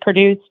 babies we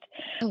produced.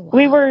 Oh, wow.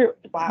 We were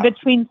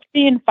between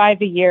 3 and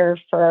 5 a year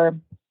for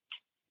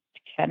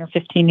 10 or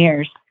 15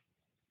 years.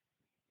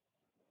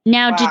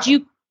 Now,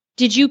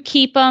 did you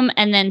keep them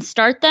and then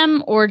start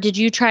them, or did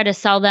you try to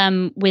sell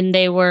them when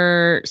they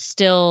were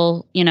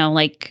still,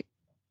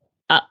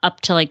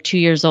 up to like 2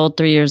 years old,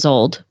 3 years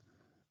old?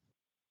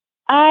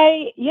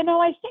 I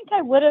think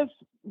I would have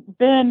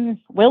been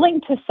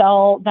willing to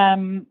sell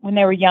them when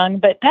they were young,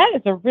 but that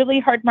is a really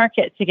hard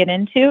market to get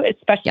into,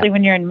 especially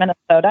when you're in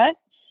Minnesota.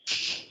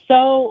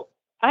 So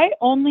I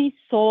only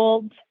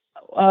sold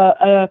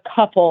a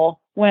couple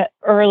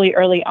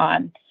early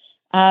on.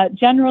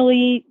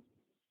 Generally,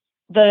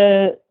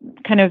 the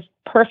kind of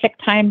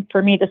perfect time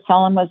for me to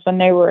sell them was when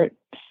they were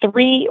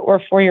 3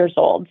 or 4 years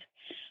old.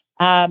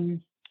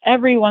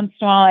 Every once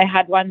in a while I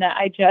had one that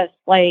I just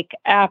like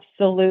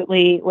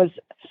absolutely was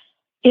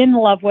in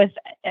love with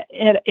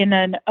it in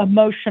an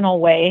emotional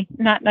way.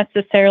 Not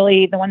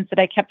necessarily, the ones that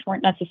I kept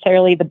weren't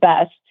necessarily the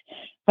best,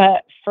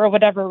 but for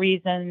whatever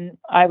reason,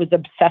 I was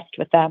obsessed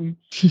with them.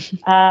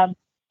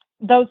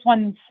 Those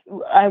ones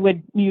I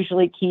would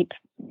usually keep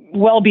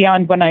well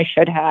beyond when I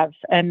should have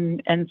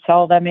and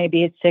sell them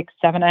maybe at 6,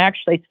 7. I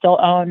actually still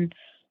own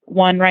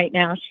one right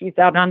now. She's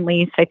out on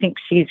lease. I think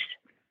she's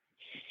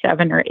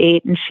 7 or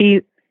 8, and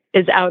she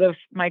is out of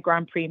my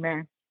Grand Prix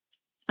mare.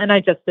 And I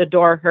just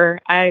adore her.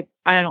 I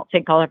don't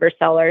think I'll ever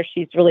sell her.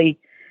 She's really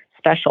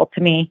special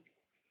to me.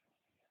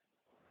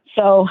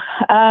 So,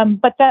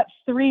 but that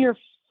 3 or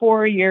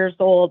 4 years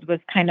old was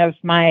kind of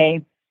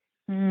my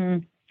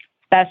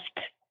best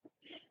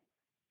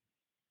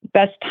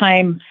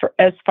time for,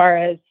 as far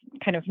as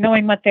kind of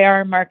knowing what they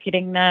are,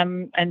 marketing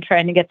them, and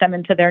trying to get them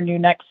into their new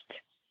next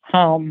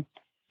home.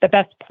 The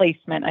best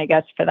placement, I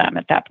guess, for them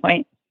at that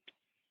point.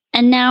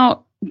 And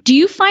now, do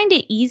you find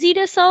it easy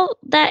to sell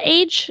that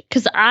age?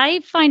 Because I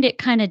find it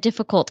kind of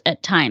difficult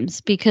at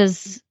times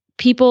because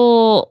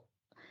people,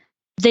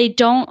 they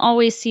don't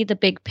always see the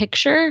big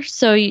picture.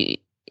 So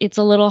it's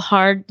a little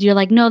hard. You're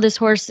like, no, this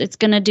horse, it's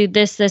going to do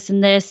this, this,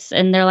 and this.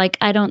 And they're like,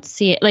 I don't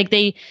see it. Like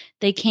they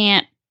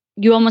can't,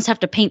 you almost have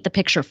to paint the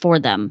picture for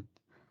them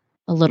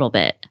a little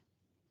bit.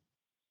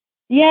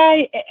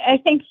 Yeah,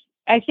 I think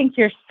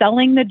you're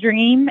selling the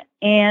dream,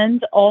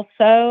 and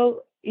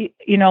also,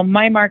 you know,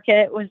 my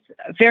market was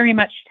very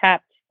much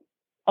tapped.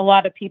 A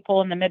lot of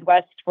people in the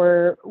Midwest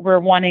were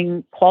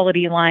wanting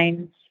quality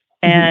lines,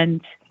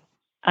 and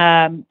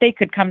they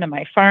could come to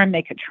my farm,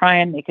 they could try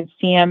them, they could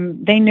see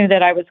them. They knew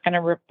that I was going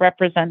to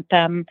represent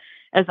them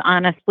as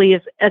honestly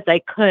as I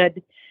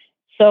could.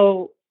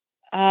 So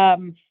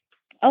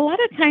a lot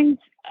of times,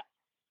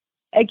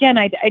 again,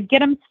 I'd get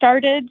them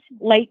started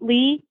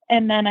lightly,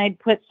 and then I'd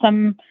put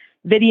some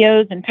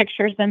videos and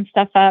pictures and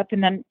stuff up.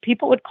 And then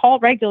people would call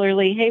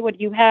regularly. Hey, what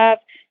do you have?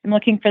 I'm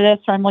looking for this,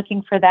 or I'm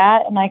looking for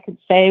that. And I could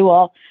say,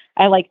 well,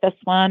 I like this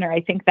one, or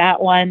I think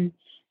that one.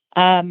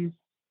 And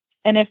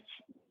if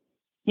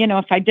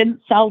I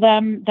didn't sell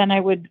them, then I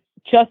would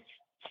just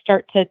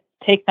start to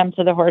take them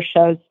to the horse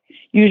shows,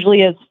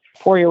 usually as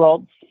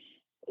 4-year-olds.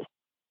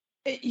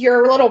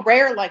 You're a little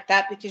rare like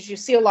that because you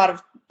see a lot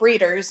of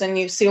breeders and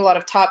you see a lot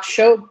of top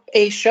show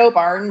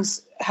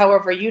barns.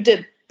 However, you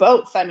did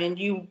both. I mean,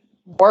 you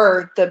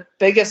were the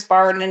biggest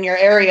barn in your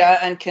area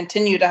and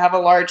continue to have a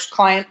large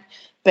client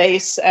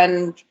base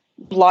and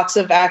lots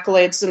of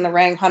accolades in the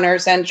ring,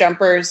 hunters and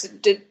jumpers.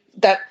 Did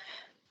that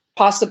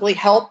possibly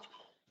help?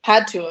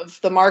 Had to have.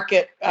 The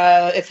market,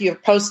 if you're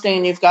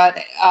posting, you've got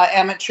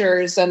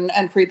amateurs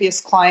and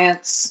previous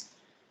clients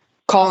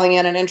calling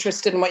in and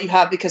interested in what you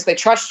have because they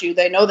trust you.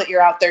 They know that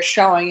you're out there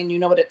showing and you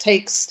know what it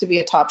takes to be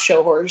a top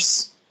show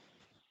horse.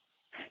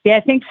 Yeah,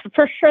 I think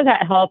for sure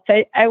that helped.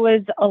 I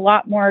was a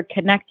lot more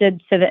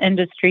connected to the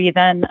industry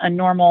than a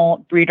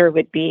normal breeder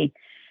would be.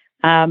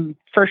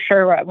 For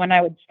sure, when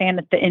I would stand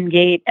at the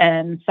in-gate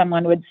and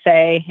someone would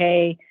say,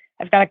 hey,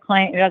 I've got a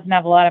client who doesn't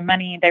have a lot of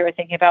money. They were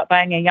thinking about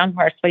buying a young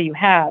horse. What do you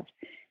have?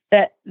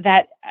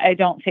 That I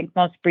don't think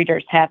most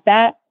breeders have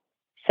that.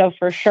 So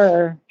for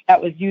sure,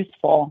 that was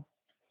useful.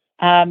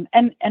 And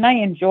I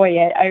enjoy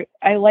it.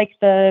 I like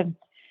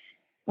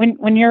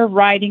when you're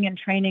riding and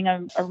training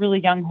a really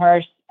young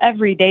horse,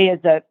 every day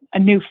is a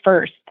new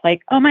first.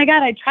 Like, oh my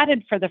God, I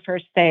trotted for the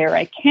first day, or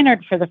I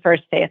cantered for the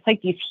first day. It's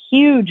like these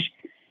huge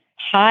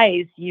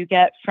highs you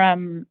get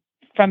from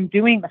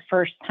doing the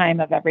first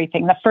time of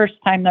everything, the first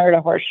time they're at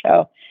a horse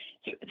show.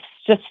 It's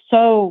just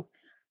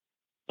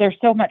they're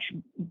so much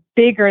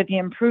bigger, the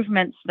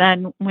improvements,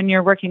 than when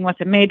you're working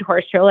with a made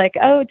horse. You're like,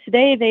 oh,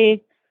 today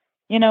they,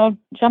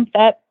 jumped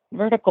that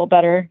vertical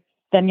better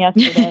than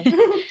yesterday.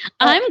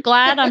 I'm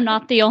glad I'm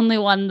not the only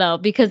one, though,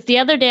 because the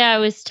other day I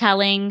was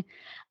telling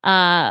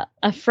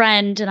a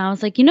friend, and I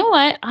was like, you know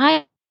what?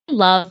 I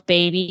love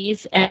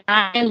babies, and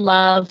I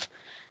love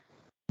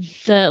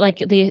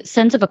the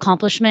sense of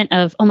accomplishment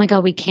of, oh my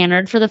God, we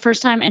cantered for the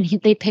first time, and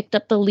they picked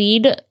up the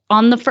lead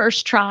on the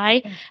first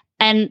try.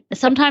 And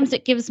sometimes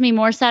it gives me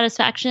more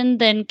satisfaction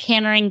than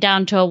cantering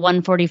down to a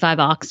 145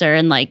 oxer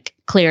and like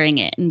clearing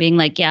it and being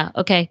like, yeah,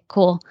 okay,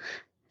 cool.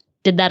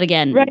 Did that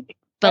again. Right.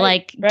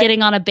 But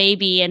getting on a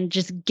baby and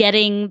just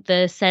getting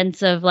the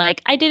sense of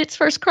like, I did its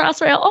first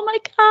cross rail. Oh my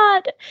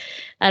God.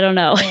 I don't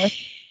know.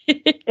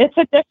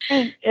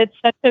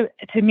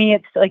 To me,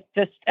 it's like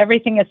just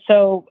everything is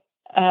so,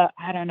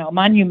 I don't know,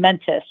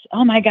 monumentous.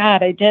 Oh my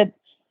God, I did.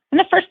 And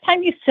the first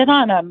time you sit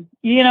on them,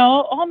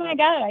 oh my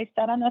God, I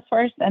sat on this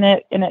horse and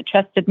it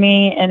trusted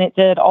me and it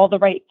did all the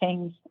right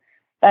things.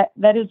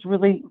 That is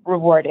really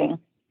rewarding.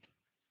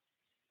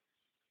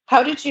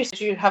 How did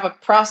you have a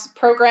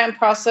program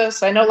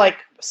process? I know like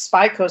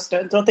Spy Coast,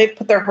 don't they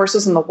put their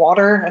horses in the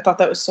water? I thought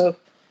that was so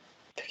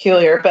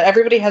peculiar, but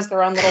everybody has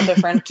their own little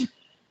different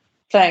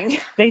thing.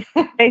 They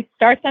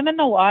start them in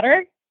the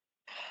water?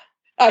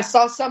 I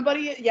saw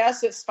somebody,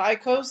 yes, at Spy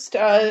Coast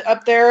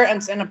up there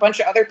and a bunch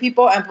of other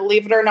people. And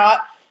believe it or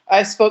not,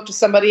 I spoke to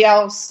somebody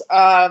else.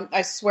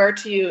 I swear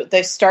to you,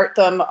 they start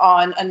them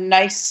on a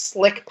nice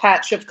slick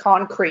patch of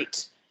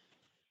concrete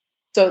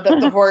so that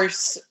the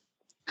horse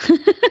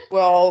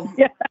will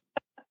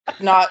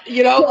not,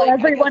 kill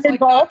everyone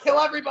involved. Kill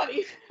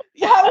everybody.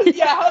 How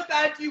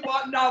bad do you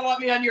not want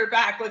me on your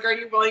back? Like, are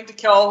you willing to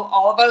kill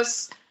all of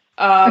us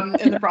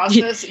in the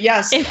process?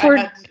 Yes.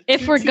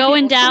 If we're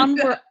going down,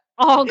 we're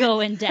all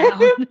going down.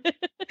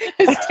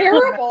 It's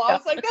terrible. I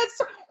was like,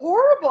 that's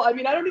horrible. I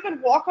mean, I don't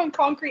even walk on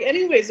concrete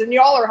anyways, and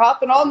y'all are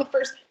hopping on. The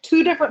first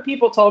 2 different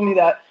people told me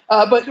that.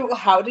 But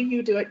how do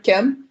you do it,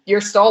 Kim?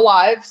 You're still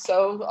alive,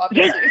 so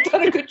obviously you've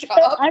done a good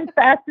job. I'm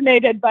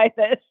fascinated by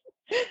this.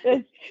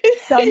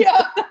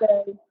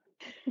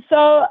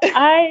 So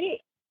I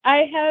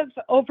have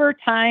over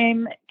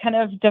time kind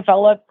of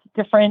developed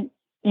different,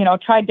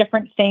 tried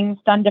different things,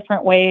 done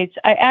different ways.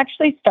 I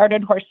actually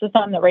started horses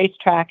on the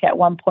racetrack at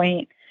one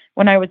point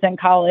when I was in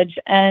college,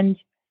 and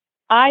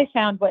I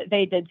found what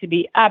they did to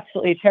be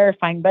absolutely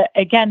terrifying. But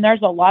again,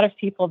 there's a lot of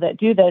people that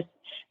do this.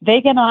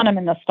 They get on them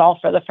in the stall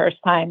for the first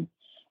time.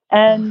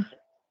 And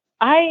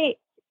I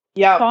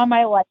saw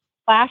my life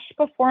flash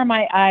before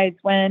my eyes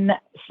when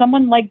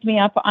someone legged me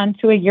up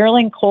onto a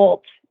yearling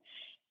colt,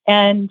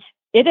 and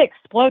it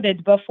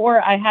exploded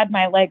before I had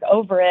my leg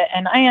over it.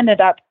 And I ended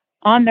up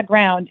on the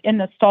ground in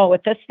the stall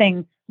with this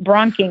thing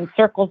bronking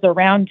circles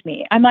around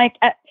me. I'm like,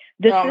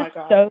 this is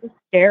so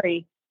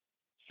scary.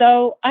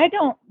 So I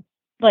don't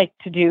like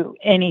to do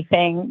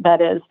anything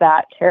that is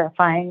that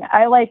terrifying.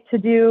 I like to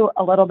do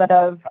a little bit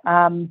of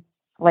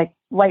like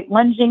light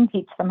lunging,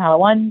 teach them how to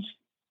lunge,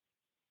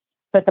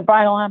 put the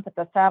bridle on, put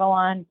the saddle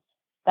on.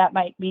 That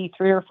might be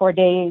 3 or 4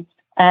 days,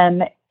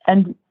 and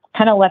kind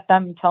of let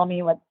them tell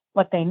me what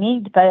they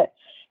need. But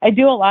I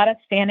do a lot of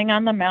standing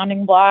on the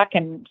mounting block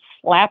and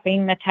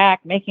slapping the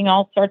tack, making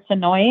all sorts of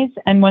noise.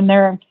 And when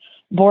they're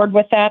bored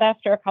with that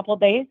after a couple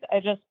of days, I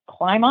just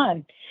climb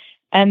on,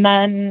 and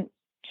then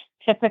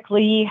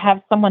typically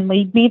have someone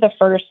lead me the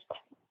first,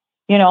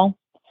 5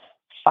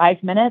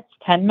 minutes,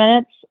 10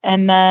 minutes.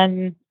 And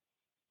then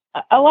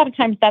a lot of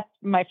times that's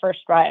my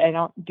first ride. I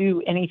don't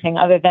do anything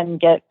other than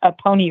get a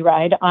pony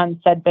ride on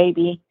said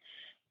baby.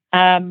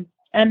 And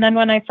then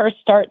when I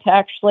first start to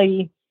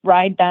actually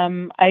ride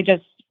them, I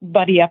just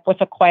buddy up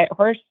with a quiet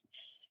horse,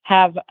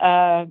 have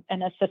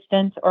an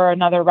assistant or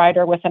another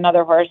rider with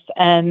another horse,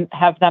 and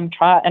have them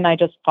trot, and I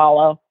just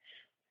follow.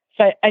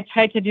 So I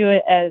try to do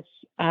it as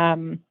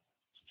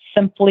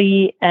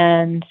simply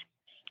and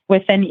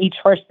within each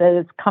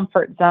horse's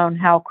comfort zone,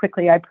 how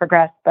quickly I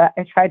progress, but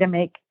I try to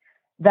make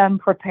them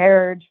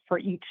prepared for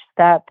each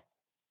step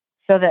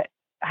so that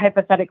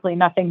hypothetically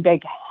nothing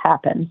big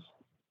happens.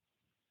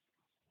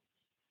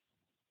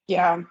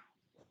 Yeah.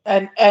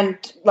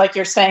 And like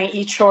you're saying,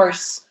 each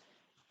horse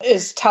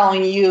is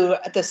telling you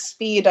the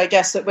speed, I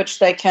guess, at which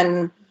they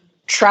can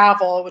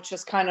travel, which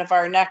is kind of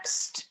our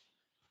next,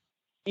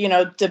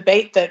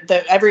 debate that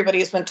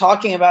everybody's been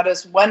talking about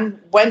is when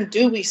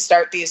do we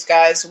start these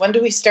guys? When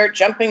do we start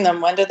jumping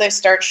them? When do they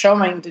start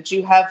showing? Did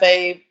you have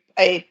a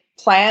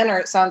plan, or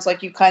it sounds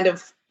like you kind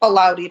of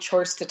allowed each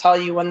horse to tell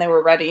you when they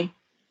were ready?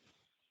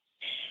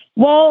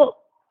 Well,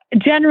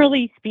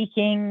 generally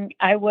speaking,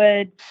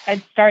 I'd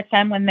start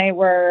them when they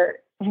were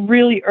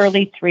really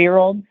early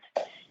 3-year-olds.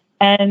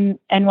 And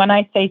when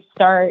I say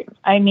start,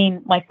 I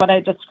mean like what I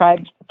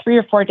described, 3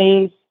 or 4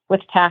 days with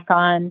tack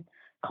on,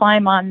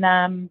 climb on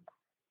them,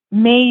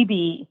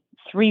 maybe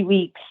 3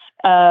 weeks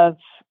of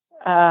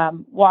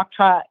walk,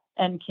 trot,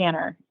 and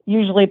canter.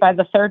 Usually by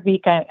the 3rd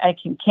week, I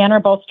can canter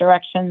both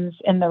directions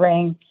in the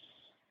ring,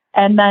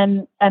 and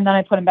then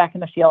I put them back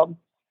in the field.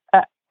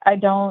 I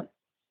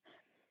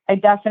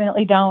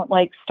definitely don't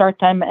like start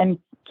them and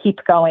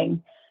keep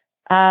going.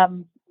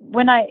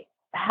 When I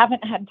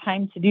haven't had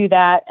time to do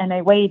that, and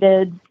I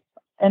waited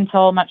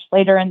until much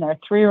later in their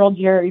 3-year-old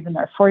year, even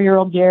their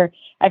 4-year-old year,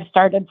 I've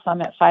started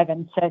some at 5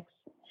 and 6.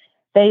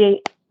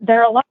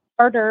 They're a lot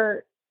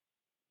harder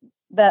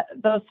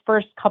those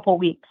first couple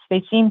weeks.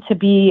 They seem to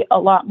be a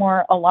lot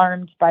more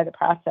alarmed by the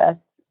process.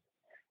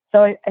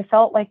 So I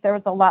felt like there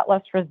was a lot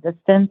less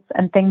resistance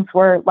and things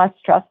were less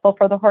stressful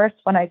for the horse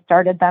when I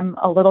started them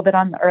a little bit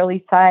on the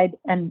early side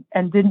and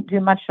didn't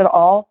do much at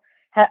all.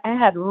 I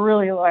had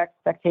really low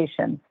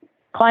expectations.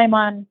 Climb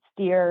on,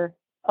 steer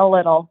a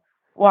little,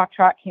 walk,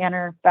 trot,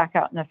 canter, back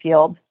out in the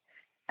field.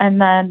 And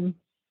then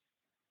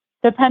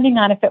depending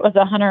on if it was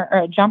a hunter or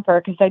a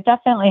jumper, because I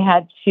definitely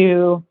had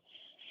to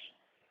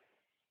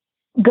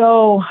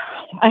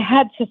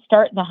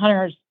start the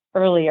hunters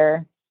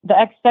earlier. The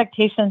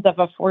expectations of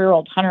a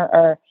 4-year-old hunter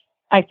are,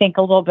 I think,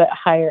 a little bit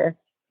higher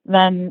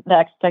than the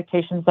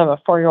expectations of a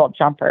 4-year-old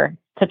jumper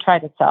to try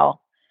to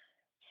sell.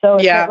 So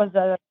if it was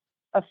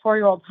a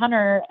 4-year-old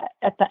hunter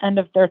at the end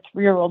of their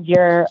 3-year-old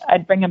year,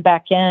 I'd bring them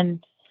back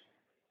in,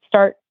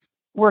 start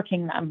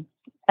working them.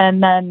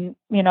 And then,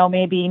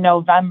 maybe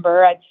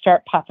November, I'd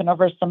start popping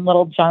over some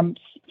little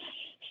jumps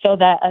so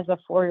that as a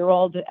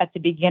 4-year-old at the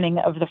beginning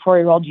of the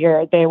 4-year-old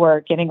year, they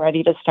were getting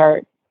ready to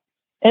start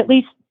at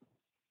least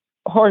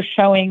horse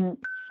showing,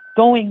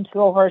 going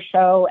to a horse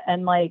show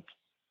and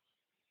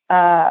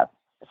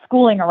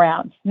schooling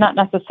around, not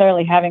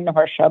necessarily having the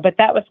horse show, but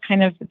that was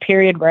kind of the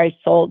period where I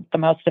sold the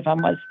most of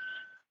them, was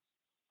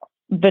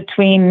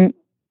between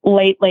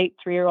late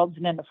 3-year-olds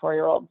and into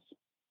 4-year-olds.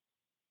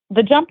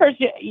 The jumpers,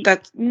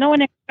 no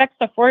one expects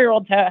a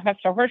 4-year-old to have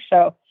a horse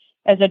show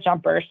as a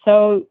jumper.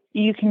 So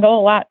you can go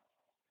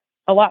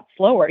a lot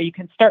slower. You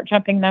can start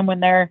jumping them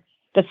when they're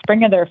the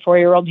spring of their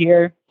 4-year-old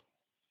year,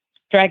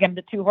 drag them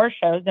to 2 horse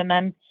shows, and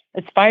then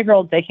as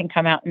 5-year-olds, they can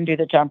come out and do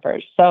the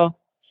jumpers. So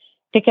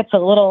I think it's a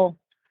little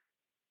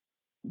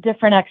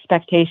different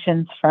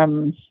expectations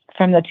from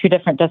the 2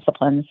 different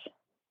disciplines.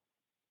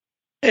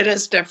 It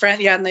is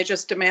different, yeah, and they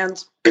just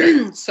demand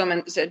so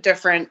many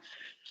different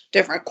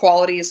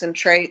qualities and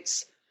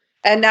traits.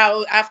 And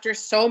now, after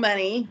so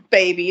many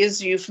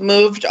babies, you've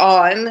moved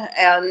on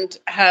and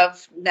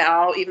have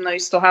now, even though you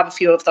still have a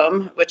few of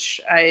them, which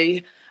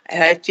I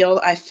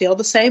feel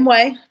the same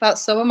way about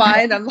some of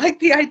mine. I'm like,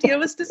 the idea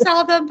was to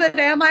sell them, but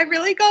am I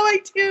really going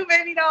to?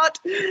 Maybe not.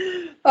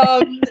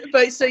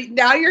 But so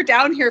now you're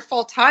down here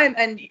full time,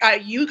 and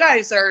you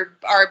guys are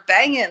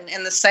banging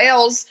in the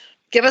sales.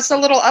 Give us a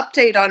little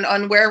update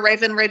on where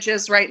Raven Ridge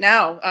is right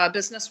now,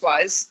 business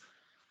wise.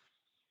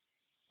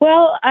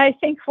 Well, I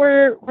think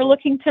we're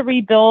looking to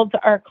rebuild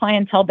our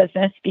clientele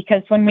business,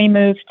 because when we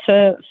moved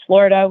to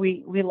Florida,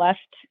 we left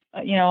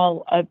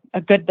a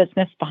good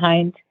business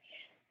behind.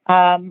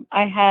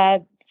 I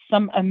had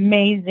some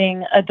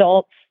amazing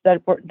adults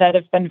that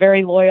have been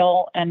very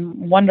loyal and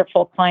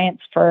wonderful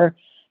clients for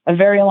a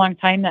very long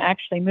time that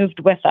actually moved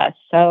with us.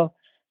 So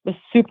I was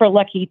super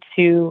lucky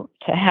to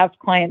have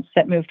clients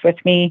that moved with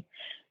me.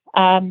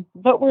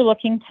 But we're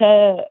looking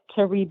to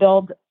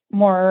rebuild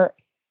more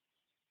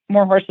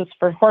horses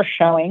for horse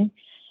showing.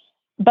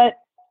 But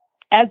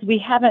as we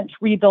haven't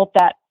rebuilt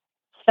that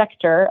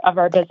sector of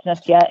our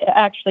business yet, it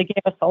actually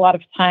gave us a lot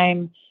of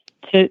time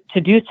to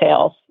do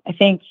sales. I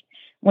think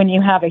when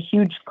you have a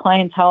huge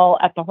clientele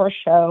at the horse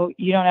show,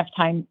 you don't have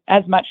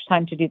as much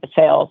time to do the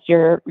sales.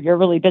 You're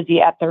really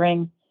busy at the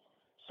ring.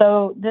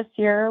 So this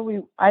year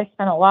I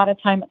spent a lot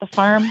of time at the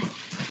farm.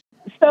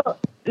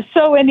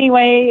 So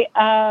anyway,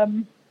 I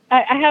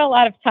had a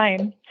lot of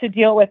time to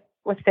deal with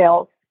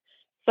sales.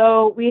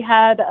 So we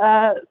had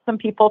some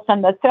people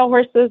send us sale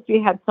horses.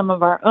 We had some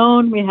of our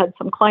own. We had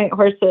some client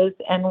horses,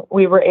 and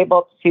we were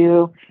able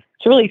to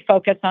really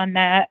focus on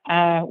that.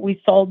 We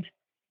sold,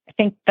 I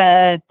think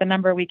the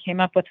number we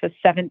came up with was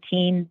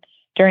 17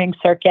 during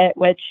circuit,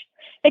 which,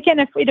 again,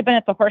 if we'd have been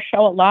at the horse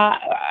show a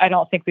lot, I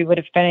don't think we would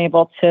have been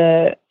able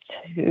to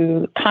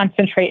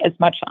concentrate as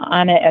much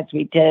on it as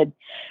we did.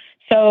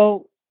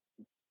 So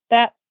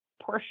that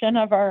portion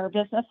of our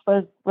business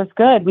was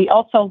good. We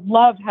also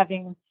love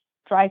having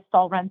dry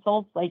stall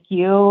rentals like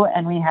you,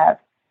 and we have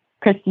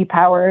Christy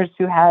Powers,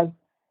 who has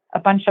a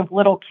bunch of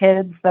little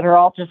kids that are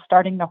all just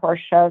starting the horse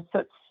show. So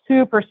it's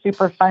super,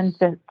 super fun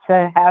to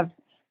have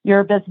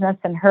your business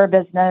and her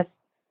business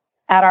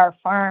at our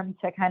farm,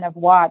 to kind of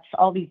watch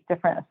all these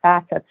different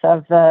facets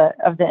of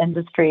the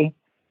industry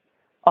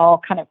all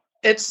kind of.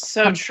 It's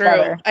so true.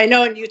 Together. I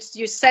know. And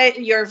you say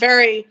you're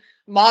very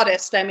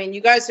modest. I mean,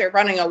 you guys are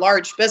running a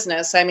large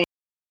business. I mean,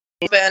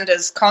 husband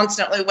is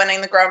constantly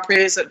winning the Grand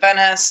Prix at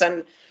Venice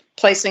and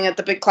placing at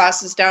the big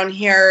classes down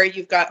here.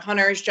 You've got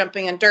hunters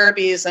jumping in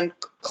derbies and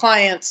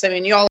clients. I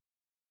mean, you all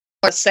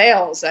are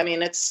sales. I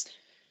mean, it's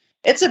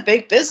a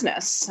big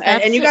business,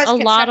 and you guys can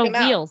check them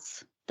out.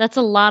 That's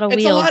a lot of wheels.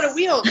 It's a lot of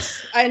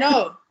wheels. I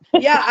know.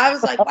 Yeah, I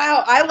was like,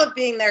 wow, I love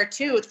being there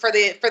too for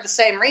the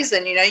same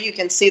reason. You know, you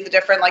can see the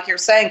different, like you're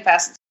saying,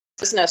 fast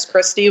business.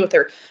 Christy with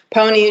her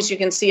ponies, you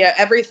can see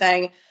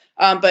everything.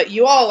 But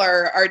you all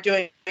are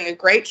doing a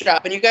great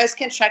job, and you guys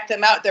can check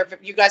them out.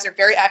 You guys are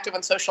very active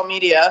on social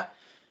media,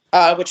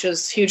 which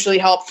is hugely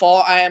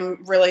helpful. I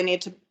really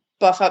need to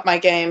buff up my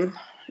game.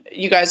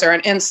 You guys are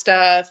on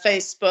Insta,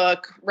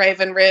 Facebook,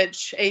 Raven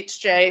Ridge,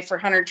 HJ for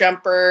Hunter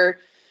Jumper,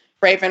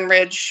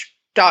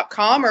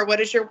 ravenridge.com, or what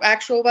is your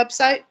actual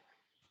website?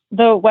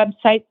 The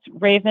website's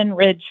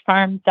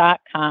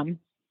ravenridgefarm.com.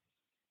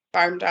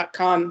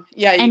 Farm.com.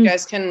 Yeah, you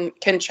guys can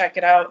check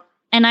it out.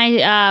 And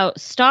I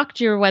stalked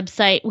your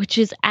website, which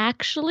is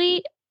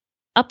actually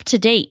up to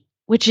date,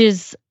 which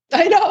is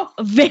I know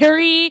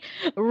very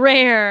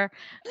rare.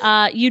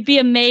 You'd be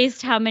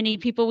amazed how many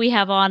people we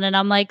have on. And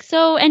I'm like,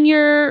 so, and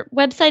your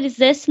website is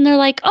this? And they're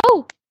like,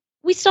 oh,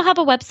 we still have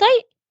a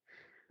website?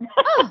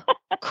 Oh,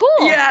 cool.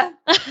 Yeah.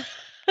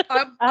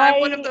 I'm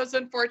one of those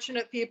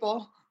unfortunate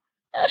people.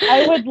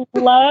 I would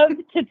love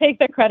to take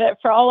the credit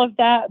for all of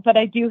that, but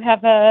I do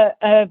have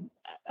a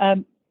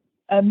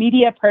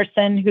media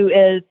person who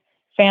is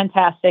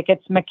fantastic.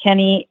 It's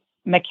McKinney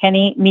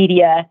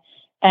Media,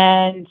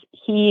 and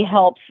he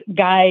helps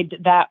guide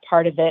that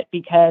part of it,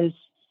 because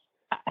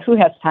who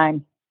has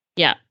time?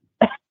 Yeah.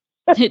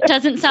 It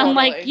doesn't sound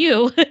like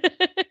you.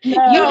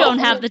 No. You don't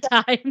have the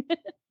time.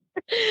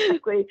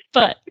 Exactly.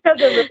 But he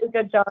does a really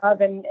good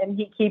job, and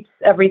he keeps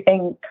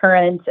everything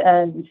current,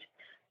 and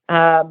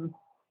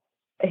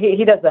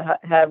he does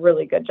a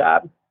really good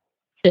job.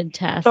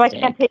 Fantastic. So I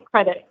can't take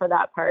credit for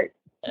that part.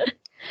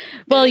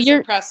 Well, you're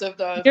impressive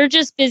though. You're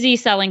just busy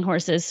selling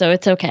horses, so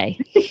it's okay.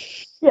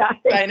 Yeah.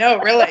 I know,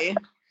 really.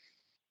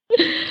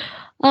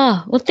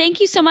 Oh, well, thank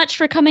you so much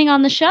for coming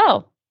on the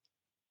show.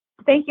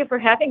 Thank you for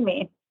having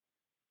me.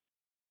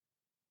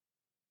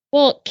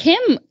 Well,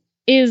 Kim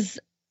is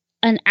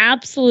an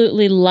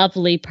absolutely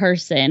lovely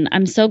person.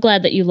 I'm so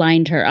glad that you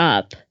lined her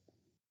up.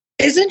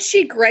 Isn't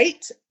she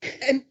great?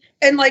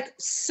 And like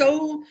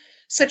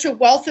such a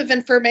wealth of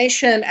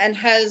information, and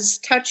has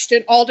touched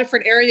in all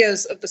different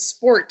areas of the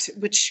sport,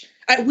 which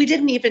we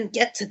didn't even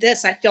get to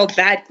this. I feel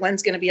bad.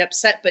 Glenn's going to be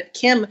upset, but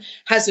Kim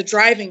has a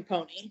driving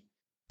pony.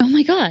 Oh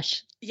my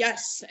gosh.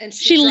 Yes. And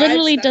she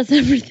literally does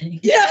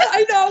everything. Yeah,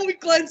 I know.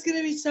 Glenn's going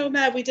to be so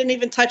mad. We didn't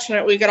even touch on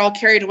it. We got all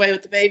carried away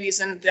with the babies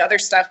and the other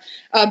stuff.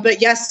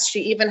 But yes,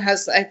 she even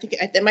has, I think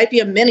it might be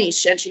a mini,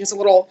 and she has a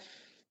little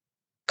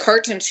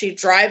cart, and she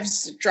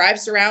drives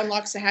around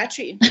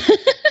Loxahatchee.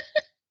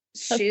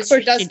 She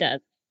does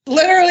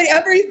literally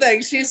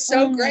everything. She's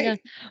so great. God.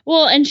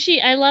 Well, and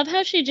I love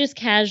how she just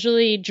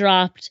casually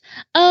dropped,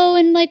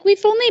 and like,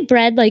 we've only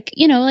bred like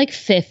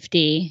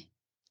 50.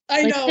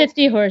 I know.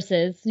 50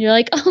 horses. You're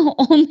like, oh,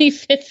 only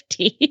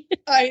 50.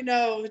 I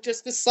know.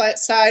 Just the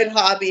side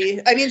hobby.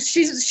 I mean,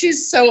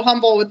 she's so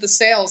humble with the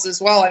sales as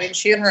well. I mean,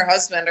 she and her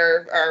husband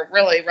are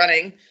really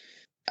running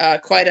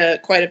quite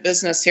a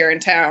business here in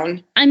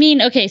town. I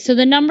mean, okay, so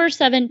the number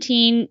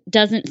 17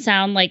 doesn't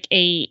sound like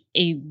a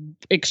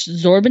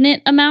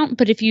exorbitant amount,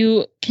 but if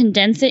you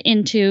condense it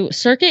into,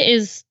 circuit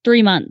is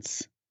 3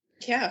 months.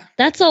 Yeah.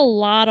 That's a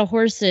lot of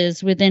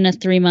horses within a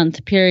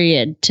 3-month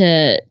period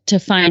to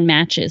find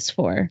matches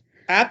for.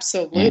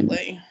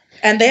 Absolutely.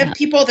 And they have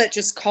people that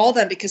just call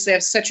them because they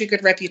have such a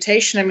good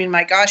reputation. I mean,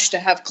 my gosh, to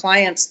have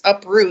clients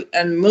uproot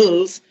and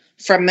move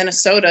from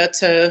Minnesota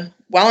to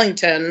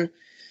Wellington,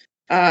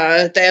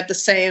 they have the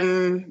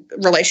same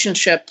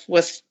relationship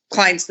with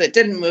clients that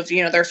didn't move.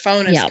 Their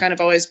phone is kind of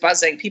always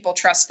buzzing. People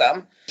trust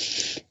them.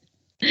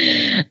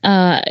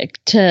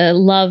 To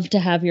love to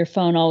have your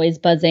phone always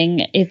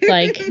buzzing. It's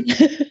like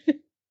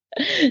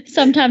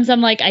sometimes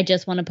I'm like, I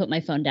just want to put my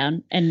phone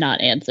down and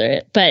not answer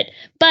it. But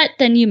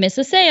then you miss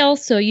a sale,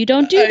 so you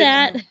don't do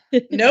that.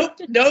 Nope,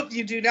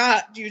 you do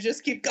not. You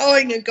just keep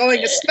going and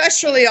going,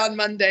 especially on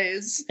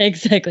Mondays.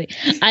 Exactly.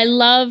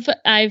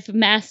 I've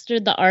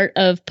mastered the art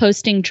of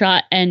posting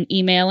trot and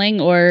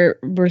emailing or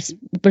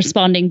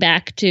responding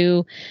back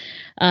to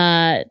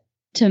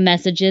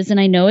messages, and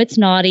I know it's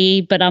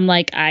naughty, but I'm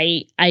like,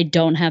 I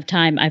don't have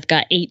time. I've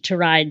got 8 to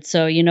ride,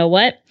 so you know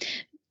what?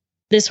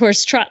 This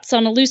horse trots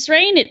on a loose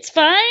rein. It's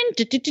fine.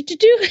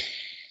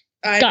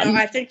 I know.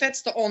 I think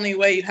that's the only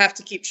way. You have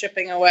to keep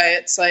chipping away.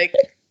 It's like,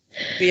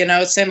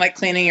 same like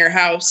cleaning your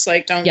house.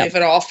 Like, don't leave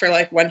it all for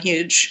like one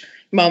huge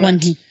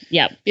moment.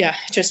 Yeah.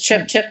 Just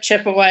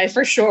chip away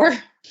for sure.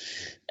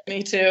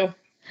 Me too.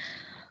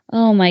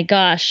 Oh my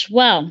gosh.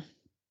 Well,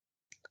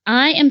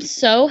 I am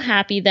so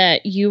happy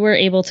that you were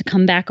able to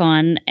come back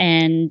on,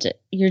 and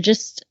you're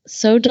just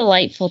so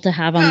delightful to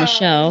have on the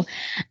show.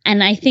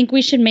 And I think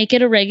we should make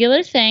it a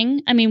regular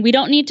thing. I mean, we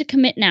don't need to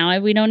commit now.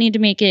 We don't need to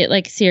make it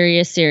like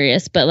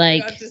serious, but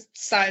like, I'm just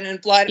sign in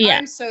blood. Yeah.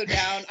 I'm so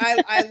down.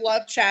 I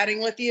love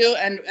chatting with you,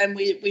 and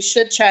we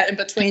should chat in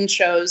between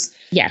shows.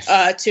 Yes.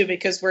 Too,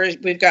 because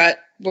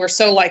we're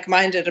so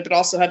like-minded, but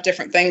also have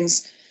different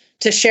things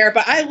to share.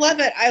 But I love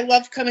it. I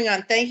love coming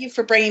on. Thank you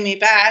for bringing me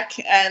back.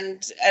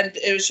 And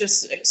it was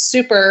just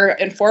super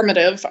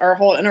informative, our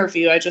whole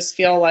interview. I just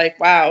feel like,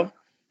 wow.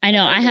 I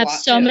know. I have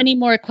so many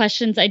more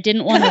questions. I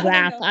didn't want to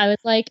wrap. I was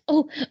like,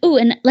 oh,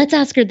 and let's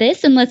ask her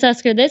this, and let's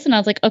ask her this. And I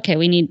was like, okay,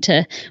 we need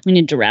to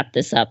wrap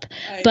this up.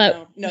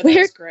 That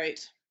was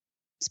great.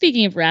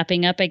 Speaking of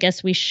wrapping up, I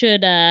guess we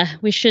should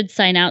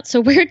sign out.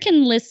 So where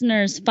can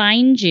listeners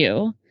find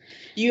you?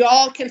 You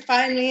all can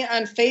find me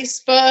on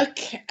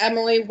Facebook,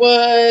 Emily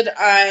Wood.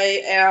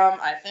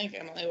 I think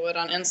Emily Wood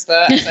on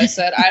Insta. As I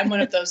said, I'm one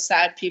of those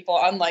sad people,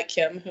 unlike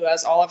Kim, who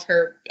has all of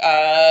her,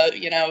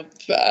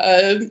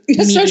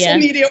 social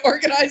media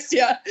organized.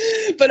 Yeah,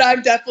 but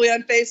I'm definitely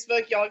on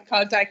Facebook. Y'all can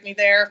contact me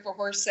there for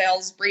horse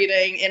sales,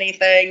 breeding,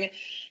 anything.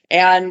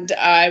 And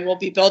I will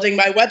be building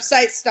my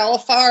website, Stella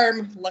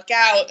Farm. Look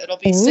out. It'll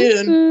be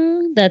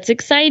soon. That's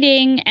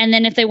exciting. And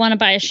then if they want to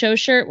buy a show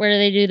shirt, where do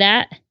they do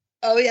that?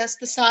 Oh, yes,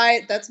 the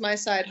site. That's my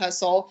side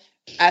hustle.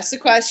 S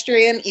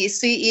Equestrian,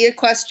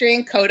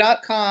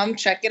 ECEquestrianco.com.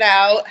 Check it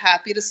out.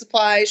 Happy to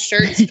supply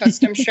shirts,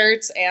 custom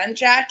shirts, and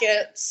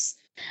jackets.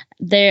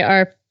 They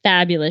are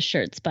fabulous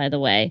shirts, by the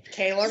way.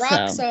 Kayla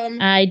rocks them.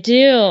 I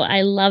do.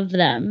 I love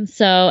them.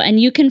 So, and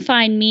you can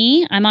find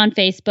me. I'm on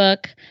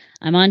Facebook.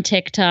 I'm on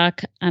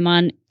TikTok. I'm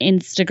on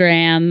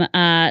Instagram.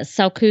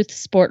 Selcouth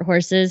Sport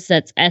Horses.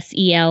 That's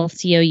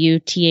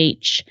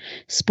SELCOUTH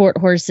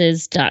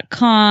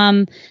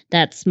sporthorses.com.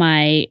 That's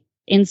my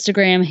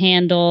Instagram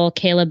handle.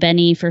 Kayla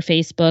Benny for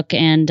Facebook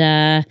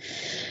and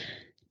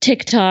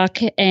TikTok.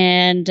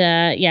 And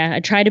I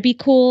try to be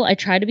cool. I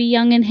try to be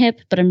young and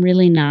hip, but I'm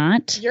really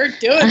not. You're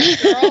doing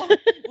it, girl.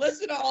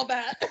 Listen to all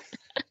that.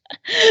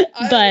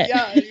 But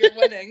you're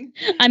winning.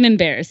 I'm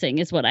embarrassing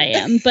is what I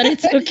am, but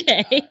it's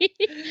okay.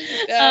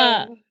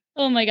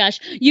 Oh my gosh.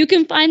 You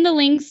can find the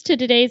links to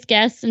today's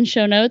guests and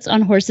show notes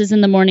on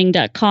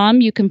horsesinthemorning.com.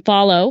 You can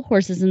follow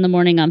Horses in the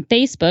Morning on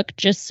Facebook.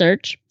 Just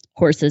search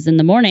Horses in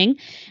the Morning.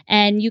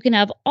 And you can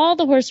have all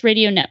the Horse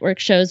Radio Network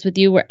shows with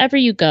you wherever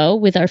you go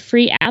with our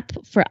free app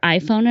for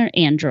iPhone or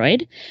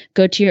Android.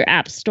 Go to your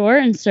app store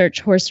and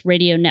search Horse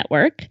Radio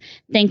Network.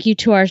 Thank you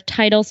to our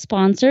title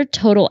sponsor,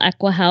 Total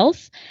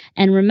EquiHealth.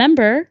 And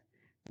remember,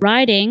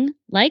 riding,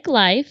 like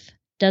life,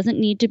 doesn't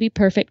need to be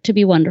perfect to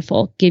be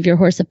wonderful. Give your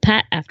horse a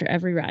pat after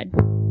every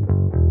ride.